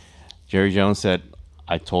L.A., Jerry Jones said,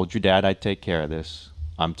 "I told your dad I'd take care of this.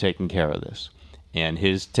 I'm taking care of this." And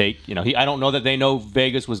his take, I don't know that they know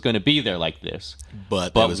Vegas was going to be there like this,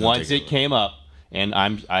 but once it came up, and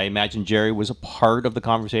I imagine Jerry was a part of the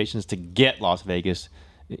conversations to get Las Vegas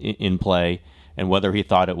in play. And whether he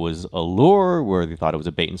thought it was a lure, whether he thought it was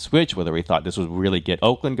a bait and switch, whether he thought this would really get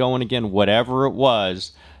Oakland going again, whatever it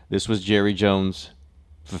was, this was Jerry Jones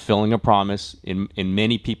fulfilling a promise in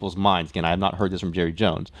many people's minds. Again, I have not heard this from Jerry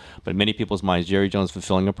Jones, but in many people's minds, Jerry Jones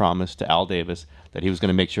fulfilling a promise to Al Davis that he was going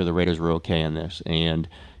to make sure the Raiders were okay in this. And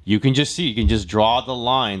you can just draw the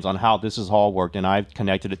lines on how this has all worked. And I've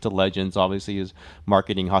connected it to Legends, obviously his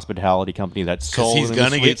marketing hospitality company that's sold. He's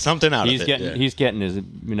going to get something out of it. He's getting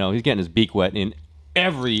his beak wet in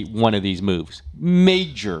every one of these moves.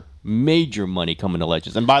 Major money coming to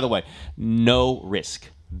Legends. And by the way, no risk.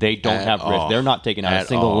 They don't have risk. They're not taking out a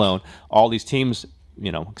single loan. All these teams,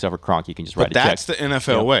 except for Kroenke, can just write a check. But that's the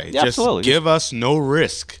NFL way. Yeah, just absolutely. Give us no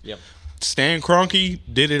risk. Yep. Stan Kroenke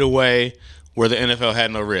did it away where the NFL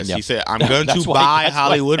had no risk. Yep. He said, "I'm going to buy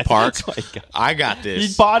Hollywood Park. I got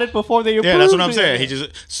this." He bought it before they approved it. Yeah, that's what I'm saying.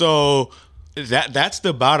 That's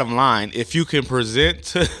the bottom line. If you can present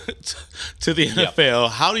to the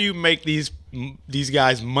NFL, how do you make these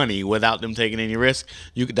guys money without them taking any risk?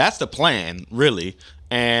 That's the plan, really.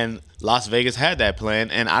 And Las Vegas had that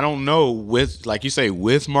plan, and I don't know like you say,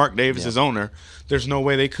 with Mark Davis as owner, there's no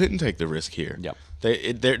way they couldn't take the risk here. Yep.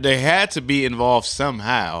 They had to be involved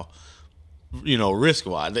somehow, risk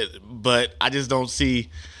wise. But I just don't see.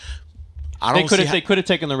 They could have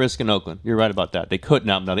taken the risk in Oakland. You're right about that. They couldn't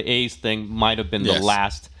have. Now the A's thing might have been the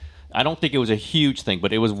last. I don't think it was a huge thing,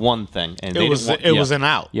 but it was one thing, and it was an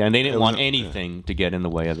out. Yeah, and they didn't want anything to get in the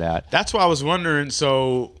way of that. That's why I was wondering.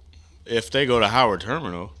 So, if they go to Howard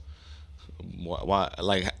Terminal, why?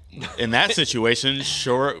 Like in that situation,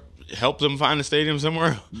 sure, help them find a stadium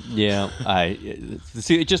somewhere. Yeah,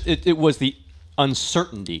 it was the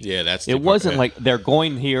uncertainty. Yeah, that's it. Wasn't like they're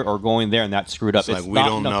going here or going there, and that screwed up. It's like we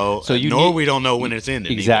don't know. So we don't know when it's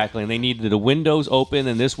ending. Exactly, and they needed the windows open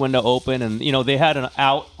and this window open, and they had an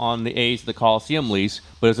out on the A's the Coliseum lease,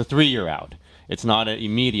 but it's a 3-year out. It's not an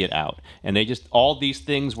immediate out, and all these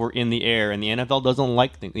things were in the air, and the NFL doesn't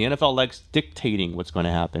like things. The NFL likes dictating what's going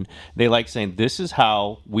to happen. They like saying this is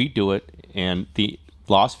how we do it, and the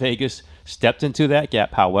Las Vegas stepped into that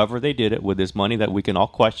gap. However, they did it with this money that we can all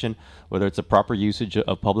question whether it's a proper usage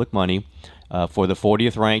of public money for the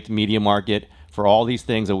 40th ranked media market, for all these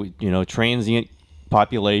things that transient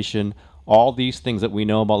population, all these things that we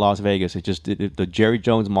know about Las Vegas. The Jerry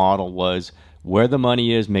Jones model was where the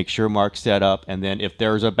money is, make sure Mark's set up, and then if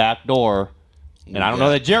there's a back door, and I don't know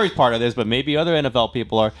that Jerry's part of this, but maybe other NFL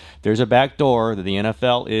people are, there's a back door that the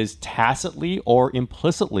NFL is tacitly or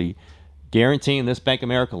implicitly guaranteeing this Bank of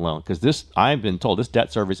America loan. Because I've been told, this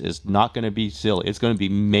debt service is not going to be silly. It's going to be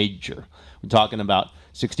major. We're talking about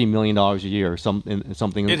 $60 million a year or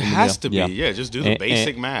something. It has to be. Yeah, just do the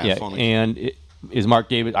basic math on it. And is Mark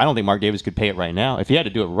Davis? I don't think Mark Davis could pay it right now. If he had to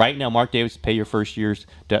do it right now, Mark Davis pay your first year's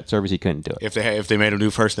debt service, he couldn't do it. If they made him do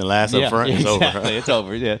first and last up front, it's over. Right? It's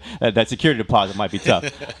over. Yeah, that security deposit might be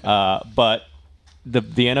tough. But the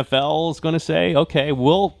NFL is going to say, okay,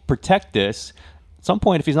 we'll protect this. At some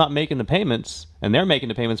point, if he's not making the payments, and they're making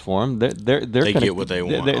the payments for him, they get what they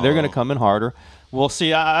want. They're going to come in harder. We'll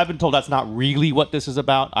see. I've been told that's not really what this is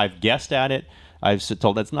about. I've guessed at it. I've been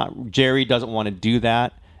told that's not. Jerry doesn't want to do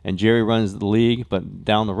that. And Jerry runs the league, but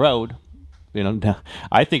down the road,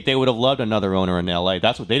 I think they would have loved another owner in L.A.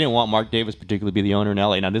 That's what they didn't want Mark Davis particularly be the owner in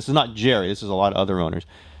L.A. Now, this is not Jerry. This is a lot of other owners.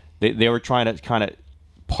 They were trying to kind of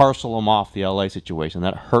parcel him off the L.A. situation.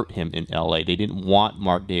 That hurt him in L.A. They didn't want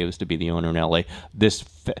Mark Davis to be the owner in L.A. This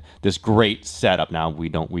great setup. Now we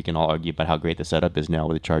can all argue about how great the setup is now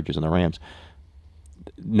with the Chargers and the Rams.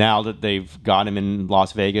 Now that they've got him in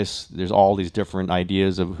Las Vegas, there's all these different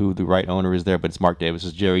ideas of who the right owner is there, but it's Mark Davis.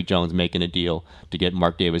 It's Jerry Jones making a deal to get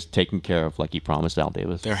Mark Davis taken care of like he promised Al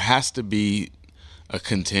Davis. There has to be a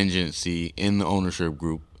contingency in the ownership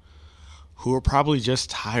group who are probably just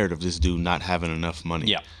tired of this dude not having enough money.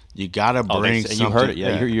 Yeah. You got to bring something. You heard it.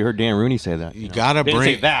 Yeah, you heard Dan Rooney say that. You got to bring.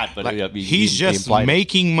 Didn't say that, but he's just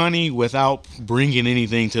making money without bringing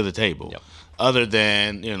anything to the table. Yep. Other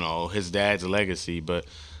than, his dad's legacy. But,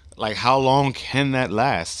 how long can that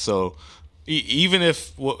last? So, even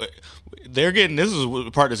if they're getting – this is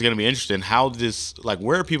the part that's going to be interesting. How this –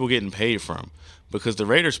 where are people getting paid from? Because the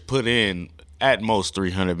Raiders put in at most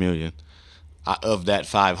 $300 million of that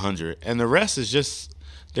 $500. And the rest is just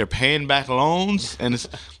 – they're paying back loans. And it's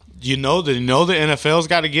 – the NFL's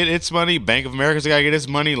got to get its money. Bank of America's got to get its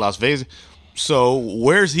money. Las Vegas – so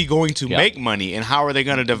where's he going to make money, and how are they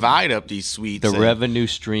going to divide up these suites? The revenue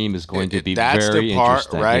stream is going to be that's very the part,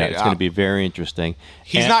 interesting. Right? Yeah, it's going to be very interesting.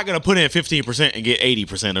 He's not going to put in 15% and get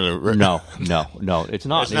 80% of the. No, it's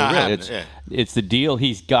not. It's the deal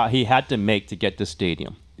he had to make to get the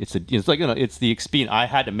stadium. It's the expedient. I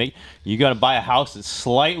had to make. You got to buy a house that's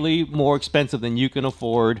slightly more expensive than you can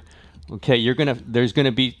afford. Okay, there's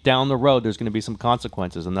gonna be down the road. There's gonna be some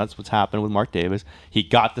consequences, and that's what's happened with Mark Davis. He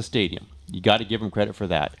got the stadium. You got to give him credit for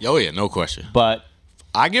that. Oh yeah, no question. But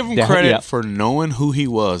I give him credit for knowing who he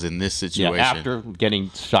was in this situation. Yeah, after getting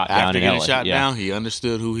shot down. After getting shot down, he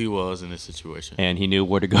understood who he was in this situation, and he knew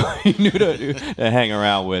where to go. He knew to hang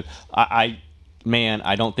around with. I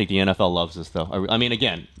don't think the NFL loves this though. I mean,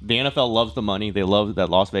 again, the NFL loves the money. They love that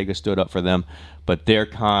Las Vegas stood up for them, but they're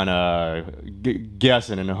kind of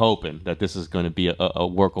guessing and hoping that this is going to be a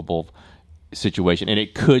workable situation, and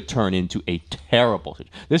it could turn into a terrible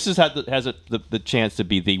situation. This has the chance to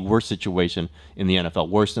be the worst situation in the NFL,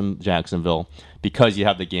 worse than Jacksonville, because you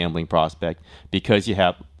have the gambling prospect, because you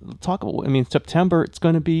have September, it's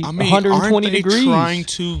going to be 120 degrees. Aren't they trying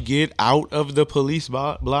to get out of the police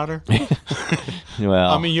blotter?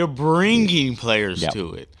 Well, you're bringing players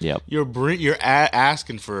to it. Yep. You're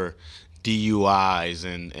asking for DUIs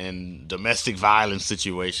and domestic violence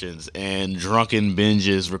situations and drunken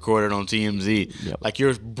binges recorded on TMZ. Yep.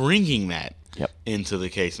 You're bringing that into the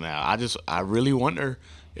case now. I really wonder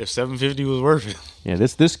if 750 was worth it. Yeah,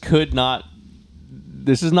 this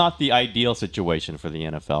is not the ideal situation for the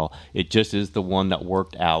NFL. It just is the one that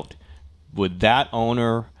worked out with that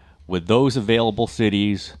owner, with those available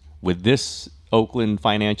cities, with this Oakland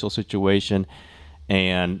financial situation.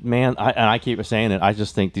 And, man, I keep saying it, I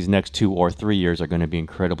just think these next 2 or 3 years are going to be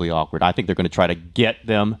incredibly awkward. I think they're going to try to get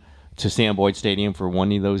them to Sam Boyd Stadium for one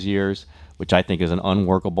of those years, which I think is an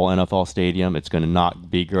unworkable NFL stadium. It's going to not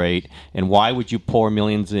be great. And why would you pour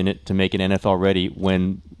millions in it to make it NFL ready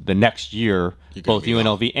when the next year both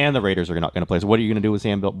UNLV and the Raiders are not going to play? So what are you going to do with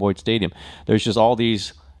Sam Boyd Stadium? There's just all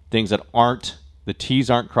these things that the T's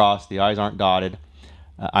aren't crossed, the I's aren't dotted.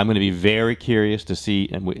 I'm going to be very curious to see,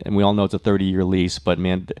 and we all know it's a 30-year lease, but,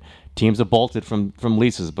 man, teams have bolted from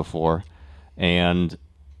leases before, and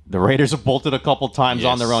the Raiders have bolted a couple times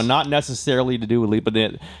on their own, not necessarily to do with lease, but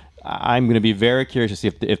I'm going to be very curious to see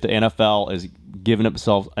if the NFL is giving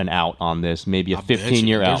themselves an out on this, maybe a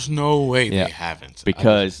 15-year out. There's no way they haven't.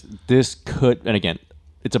 Because this could, and again,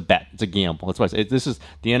 it's a bet. It's a gamble. That's why I say this is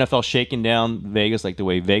the NFL shaking down Vegas like the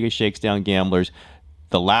way Vegas shakes down gamblers.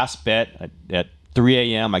 The last bet at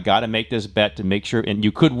 3 a.m., I got to make this bet to make sure, and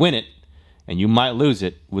you could win it, and you might lose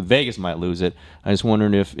it. With Vegas might lose it. I just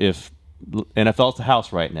wondering if NFL's the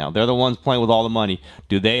house right now. They're the ones playing with all the money.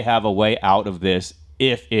 Do they have a way out of this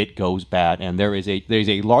if it goes bad? And there's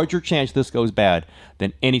a larger chance this goes bad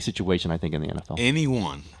than any situation, I think, in the NFL.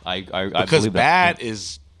 Anyone. I because believe bad that.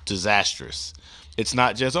 is disastrous. It's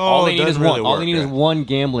not just, All they need is really one. All work. they need is one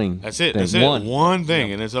gambling. That's it. thing. That's it. One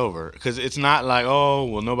thing, and it's over. Because it's not like, oh,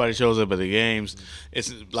 well, nobody shows up at the games.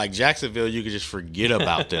 It's like Jacksonville, you could just forget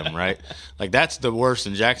about them, right? Like, that's the worst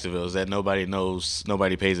in Jacksonville is that nobody knows,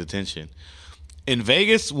 nobody pays attention. In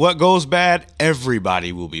Vegas, what goes bad,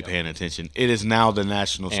 everybody will be paying attention. It is now the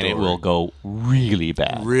national story. And it will go really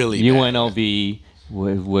bad. Really bad. UNLV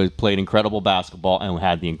played incredible basketball and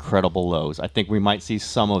had the incredible lows. I think we might see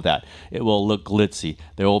some of that. It will look glitzy.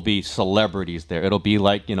 There will be celebrities there. It'll be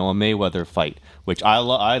like, a Mayweather fight, which I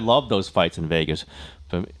love those fights in Vegas.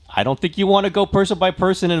 But I don't think you want to go person by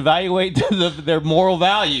person and evaluate their moral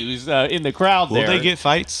values in the crowd there. Will they get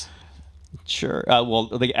fights? Sure. Well,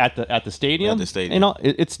 at the stadium. At the stadium.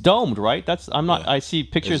 It's domed, right? I see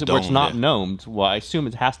pictures It's where it's domed, not yeah. domed. Well, I assume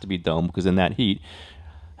it has to be domed because in that heat,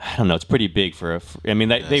 I don't know. It's pretty big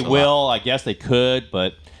they will. I guess they could,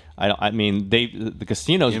 but I don't. I mean, the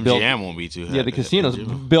casinos MGM build. won't be too. Yeah, the casinos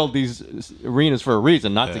build these arenas for a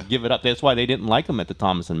reason, not to give it up. That's why they didn't like them at the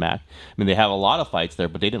Thompson Mac. I mean, they have a lot of fights there,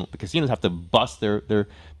 but they didn't. The casinos have to bust their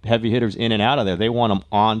heavy hitters in and out of there. They want them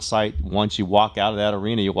on site. Once you walk out of that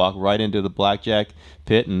arena, you walk right into the blackjack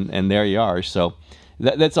pit, and there you are. So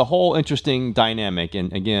that's a whole interesting dynamic.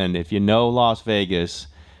 And again, if you know Las Vegas,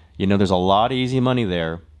 there's a lot of easy money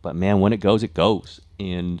there. But man, when it goes, it goes.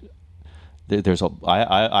 And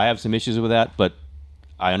I have some issues with that, but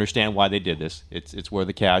I understand why they did this. It's where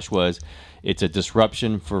the cash was. It's a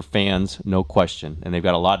disruption for fans, no question. And they've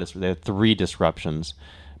got they have 3 disruptions,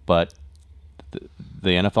 but the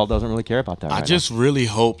NFL doesn't really care about that. I just really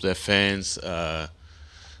hope that fans are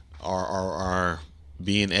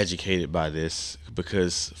being educated by this,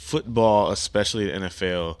 because football, especially the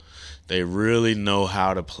NFL, they really know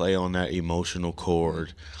how to play on that emotional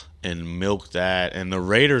chord and milk that. And the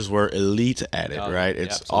Raiders were elite at it, right?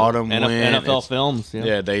 It's autumn wind. NFL films.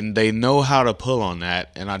 Yeah, they know how to pull on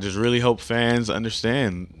that. And I just really hope fans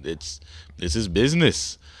understand this is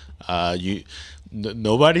business.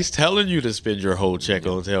 Nobody's telling you to spend your whole check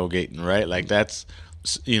on tailgating, right? Like that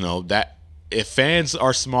if fans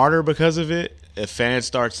are smarter because of it, if fans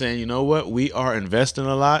start saying, you know what, we are investing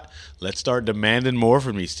a lot, let's start demanding more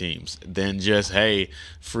from these teams than just, hey,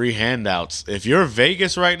 free handouts. If you're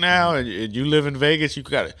Vegas right now and you live in Vegas, you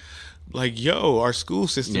got to, our school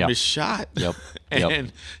system is shot. Yep.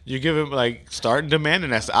 And you give them, start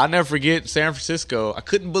demanding that. I never forget San Francisco. I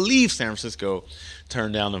couldn't believe San Francisco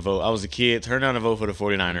turned down the vote. I was a kid, turned down the vote for the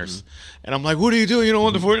 49ers. Mm-hmm. And I'm like, what are you doing? You don't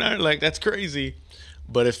want the 49ers? That's crazy.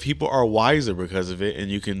 But if people are wiser because of it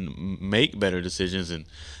and you can make better decisions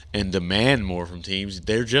and demand more from teams,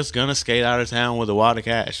 they're just going to skate out of town with a wad of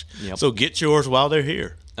cash. Yep. So get yours while they're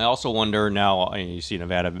here. I also wonder now, you see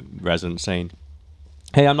Nevada residents saying,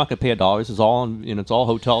 hey, I'm not going to pay $1. This is all, it's all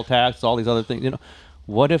hotel tax, all these other things.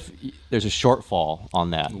 What if there's a shortfall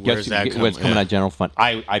on that? Where's that coming? It's coming out of general fund.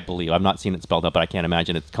 I believe. I've not seen it spelled out, but I can't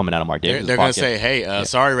imagine it's coming out of Mark Davis' They're going to pocket. say, hey,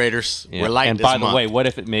 sorry, Raiders, we're light and this month. And by the way, what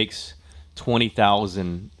if it makes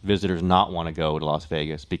 20,000 visitors not want to go to Las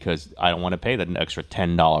Vegas because I don't want to pay that extra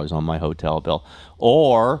 $10 on my hotel bill?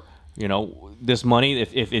 Or, this money,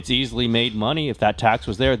 if it's easily made money, if that tax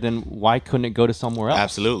was there, then why couldn't it go to somewhere else?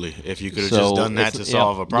 Absolutely. If you could have just done that to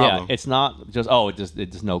solve a problem. Yeah, it's not just,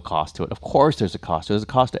 there's no cost to it. Of course there's a cost. There's a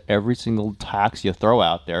cost to every single tax you throw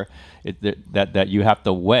out there that you have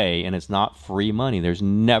to weigh, and it's not free money. There's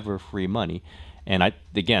never free money. And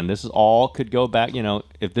this is all could go back.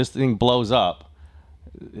 If this thing blows up,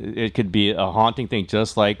 it could be a haunting thing,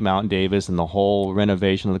 just like Mount Davis and the whole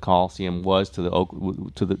renovation of the Coliseum was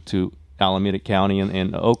to Alameda County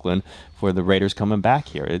and Oakland for the Raiders coming back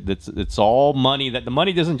here. It's all money. That the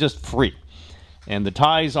money isn't just free, and the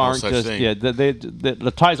ties aren't just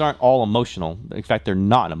the ties aren't all emotional. In fact, they're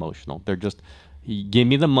not emotional. They're just give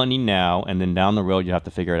me the money now, and then down the road you have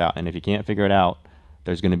to figure it out. And if you can't figure it out,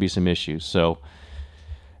 there's going to be some issues. So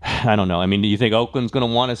I don't know. I mean, do you think Oakland's going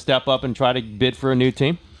to want to step up and try to bid for a new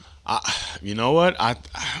team? You know what?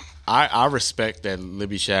 I respect that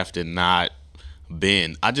Libby Schaaf did not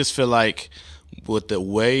bend. I just feel like with the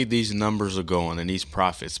way these numbers are going and these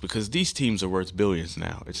profits, because these teams are worth billions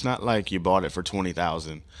now. It's not like you bought it for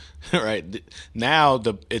 $20,000, right? Now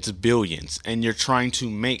it's billions, and you're trying to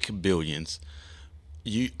make billions.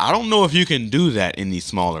 I don't know if you can do that in these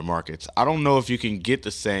smaller markets. I don't know if you can get the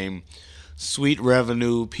same sweet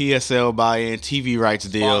revenue, PSL buy-in, TV rights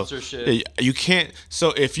deal. Sponsorship. You can't.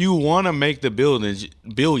 So if you want to make the billions,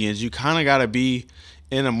 you kind of got to be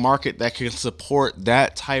in a market that can support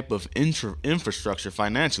that type of infrastructure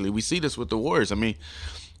financially. We see this with the Warriors. I mean,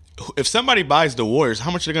 if somebody buys the Warriors,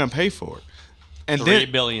 how much are they going to pay for it? And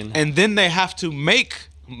 $3 billion. And then they have to make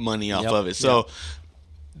money off of it. So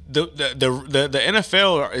the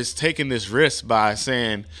NFL is taking this risk by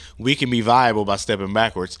saying we can be viable by stepping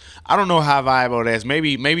backwards. I don't know how viable it is.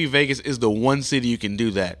 Maybe Vegas is the one city you can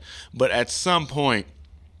do that. But at some point,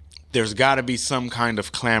 there's got to be some kind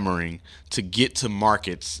of clamoring to get to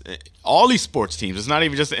markets. All these sports teams, it's not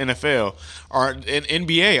even just the NFL, or in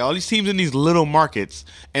NBA, all these teams in these little markets,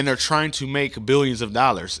 and they're trying to make billions of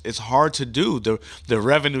dollars. It's hard to do. The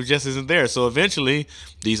revenue just isn't there. So eventually,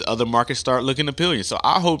 these other markets start looking appealing. So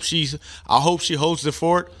I hope she holds the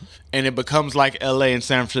fort, and it becomes like LA and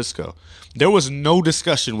San Francisco. There was no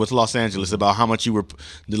discussion with Los Angeles about how much the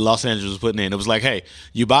Los Angeles was putting in. It was like, hey,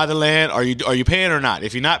 you buy the land, are you paying or not?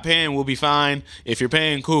 If you're not paying, we'll be fine. If you're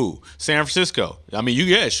paying, cool. San Francisco, I mean,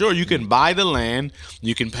 you can buy the land,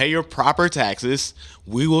 you can pay your proper taxes.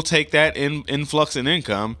 We will take that influx in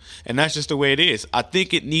income, and that's just the way it is. I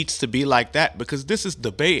think it needs to be like that because this is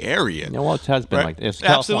the Bay Area. Well, it has been right? like this.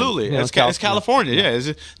 Absolutely. You know, it's California.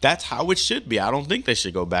 Yeah. That's how it should be. I don't think they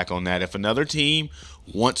should go back on that. If another team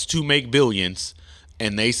wants to make billions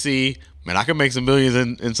and they see, man, I can make some billions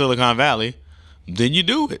in Silicon Valley, then you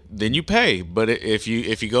do it. Then you pay. But if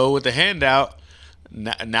you go with the handout,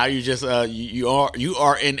 now you just you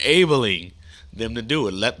are enabling them to do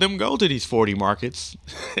it. Let them go to these 40 markets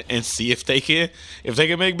and see if they can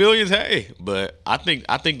make billions. Hey, but I think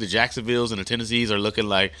the Jacksonvilles and the Tennessees are looking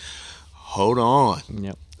like, hold on.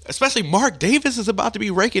 Yep. Especially Mark Davis is about to be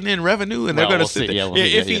raking in revenue, and they're going to sit there.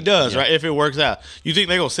 If he does, right? If it works out, you think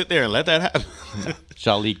they're going to sit there and let that happen?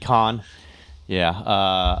 Shalik Khan,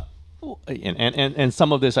 and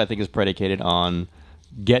some of this I think is predicated on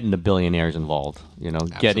getting the billionaires involved. You know,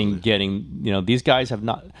 Absolutely. getting these guys have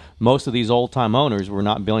not. Most of these old time owners were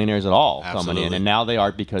not billionaires at all Absolutely. coming in, and now they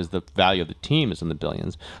are because the value of the team is in the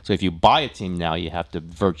billions. So if you buy a team now, you have to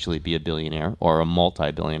virtually be a billionaire or a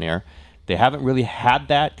multi-billionaire. They haven't really had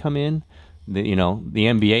that come in. The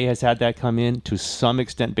NBA has had that come in to some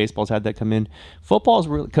extent. Baseball's had that come in. Football's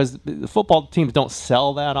really, because the football teams don't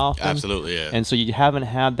sell that often. Absolutely, yeah. And so you haven't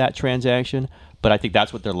had that transaction. But I think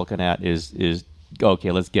that's what they're looking at is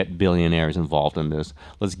okay, let's get billionaires involved in this.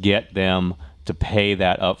 Let's get them to pay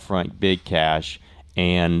that upfront big cash,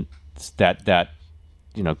 and that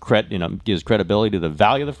gives credibility to the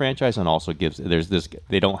value of the franchise, and also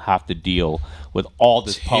they don't have to deal with all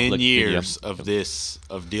this 10 public years media.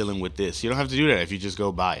 of dealing with this. You don't have to do that if you just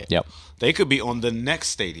go buy it. Yep. They could be on the next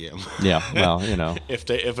stadium. Yeah, well,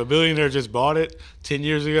 if a billionaire just bought it 10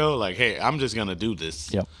 years ago, like, hey, I'm just gonna do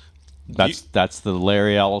this. Yep. That's the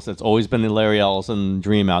Larry Ellison. It's always been the Larry Ellison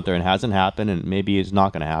dream out there, and it hasn't happened, and maybe it's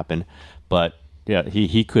not going to happen. But yeah,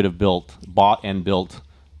 he could have bought and built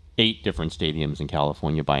 8 different stadiums in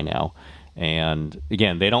California by now. And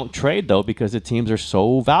again, they don't trade though because the teams are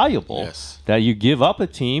so valuable that you give up a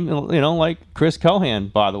team. Like Chris Cohan,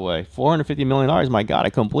 by the way, $450 million. My God, I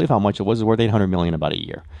couldn't believe how much it was. It's worth $800 million about a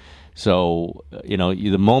year. So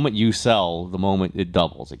the moment you sell, the moment it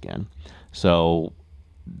doubles again. So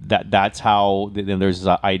that's how. Then there's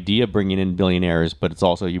this idea of bringing in billionaires, but it's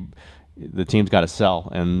also the team's got to sell,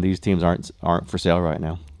 and these teams aren't for sale right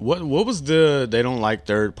now. What was they don't like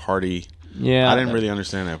third party? Yeah, I didn't really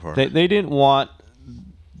understand that part. They didn't want.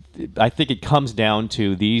 I think it comes down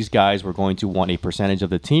to these guys were going to want a percentage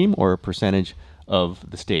of the team or a percentage of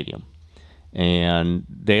the stadium, and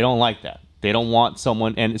they don't like that. They don't want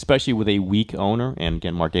someone, and especially with a weak owner. And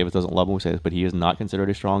again, Mark Davis doesn't love when we say this, but he is not considered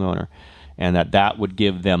a strong owner. And that would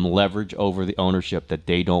give them leverage over the ownership that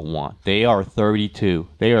they don't want. They are 32.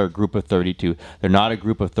 They are a group of 32. They're not a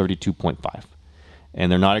group of 32.5.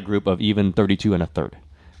 And they're not a group of even 32 and a third.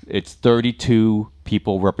 It's 32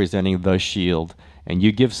 people representing the Shield. And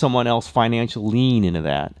you give someone else financial lean into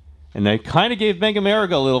that. And they kind of gave Bank of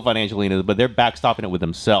America a little financial lean into it, but they're backstopping it with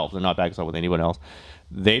themselves. They're not backstopping with anyone else.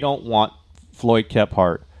 They don't want Floyd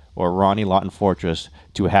Kephart or Ronnie Lawton Fortress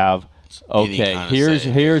to have, okay,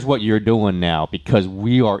 here's what you're doing now because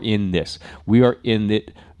we are in this. We are in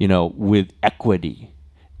it, with equity.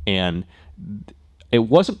 And it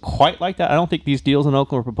wasn't quite like that. I don't think these deals in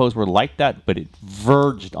Oakland were proposed were like that, but it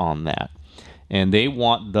verged on that. And they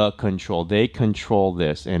want the control. They control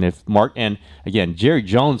this. And if and again, Jerry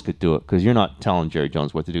Jones could do it because you're not telling Jerry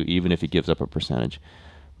Jones what to do, even if he gives up a percentage.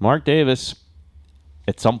 Mark Davis,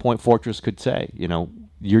 at some point, Fortress could say,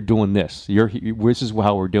 you're doing this. This is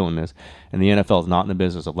how we're doing this. And the NFL is not in the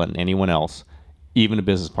business of letting anyone else, even a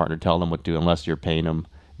business partner, tell them what to do unless you're paying them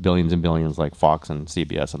billions and billions like Fox and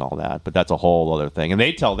CBS and all that. But that's a whole other thing. And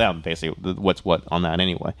they tell them basically what's what on that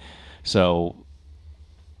anyway. So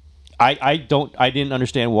I didn't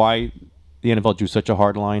understand why the NFL drew such a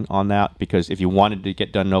hard line on that, because if you wanted to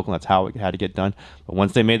get done in Oakland, that's how it had to get done. But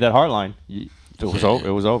once they made that hard line, it was over.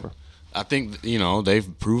 It was over. I think,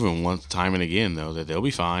 they've proven once, time and again, though, that they'll be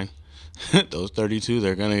fine. Those 32,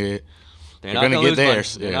 they're going to get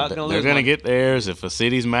theirs. They're going to get theirs. If a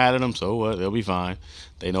city's mad at them, so what? They'll be fine.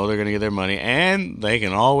 They know they're going to get their money, and they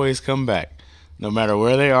can always come back. No matter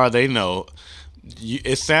where they are, they know.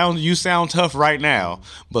 You sound tough right now,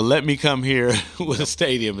 but let me come here with a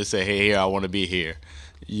stadium and say, hey, here, I want to be here.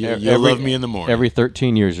 You'll love me in the morning. Every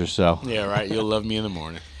 13 years or so. Yeah, right. You'll love me in the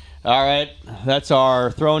morning. All right. That's our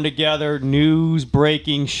thrown together news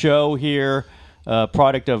breaking show here.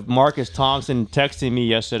 Product of Marcus Thompson texting me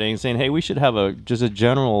yesterday and saying, hey, we should have just a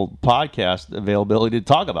general podcast availability to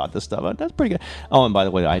talk about this stuff. That's pretty good. Oh, and by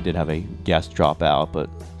the way, I did have a guest drop out, but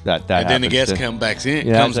that and then the guest comes back in.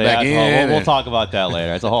 We'll talk about that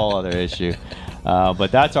later. It's a whole other issue.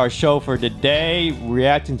 But that's our show for today.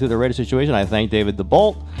 Reacting to the Raiders situation, I thank David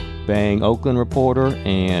DeBolt, Bang Oakland reporter,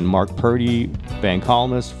 and Mark Purdy, Bang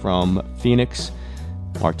columnist from Phoenix.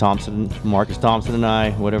 Marcus Thompson and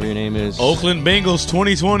I, whatever your name is. Oakland Bengals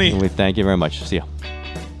 2020. We thank you very much. See ya.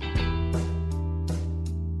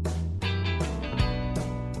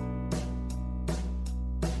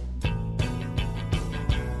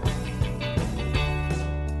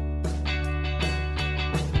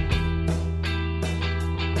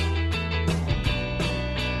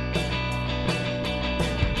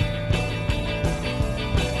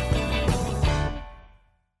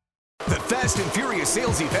 Fast and Furious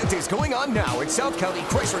sales event is going on now at South County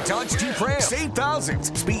Chrysler Dodge Jeep Ram. Save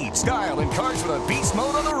thousands. Speed, style, and cars with a beast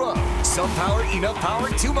mode on the road. Some power, enough power,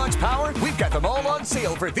 too much power? We've got them all on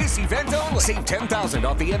sale for this event only. Save $10,000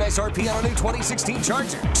 off the MSRP on a new 2016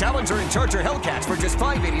 Charger. Challenger and Charger Hellcats for just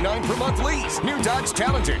 $589 per month lease. New Dodge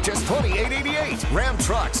Challenger, just $2888. Ram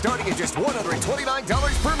truck starting at just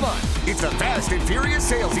 $129 per month. It's the Fast and Furious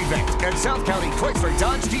sales event at South County Chrysler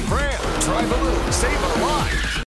Dodge Jeep Ram. Drive a little, save a lot.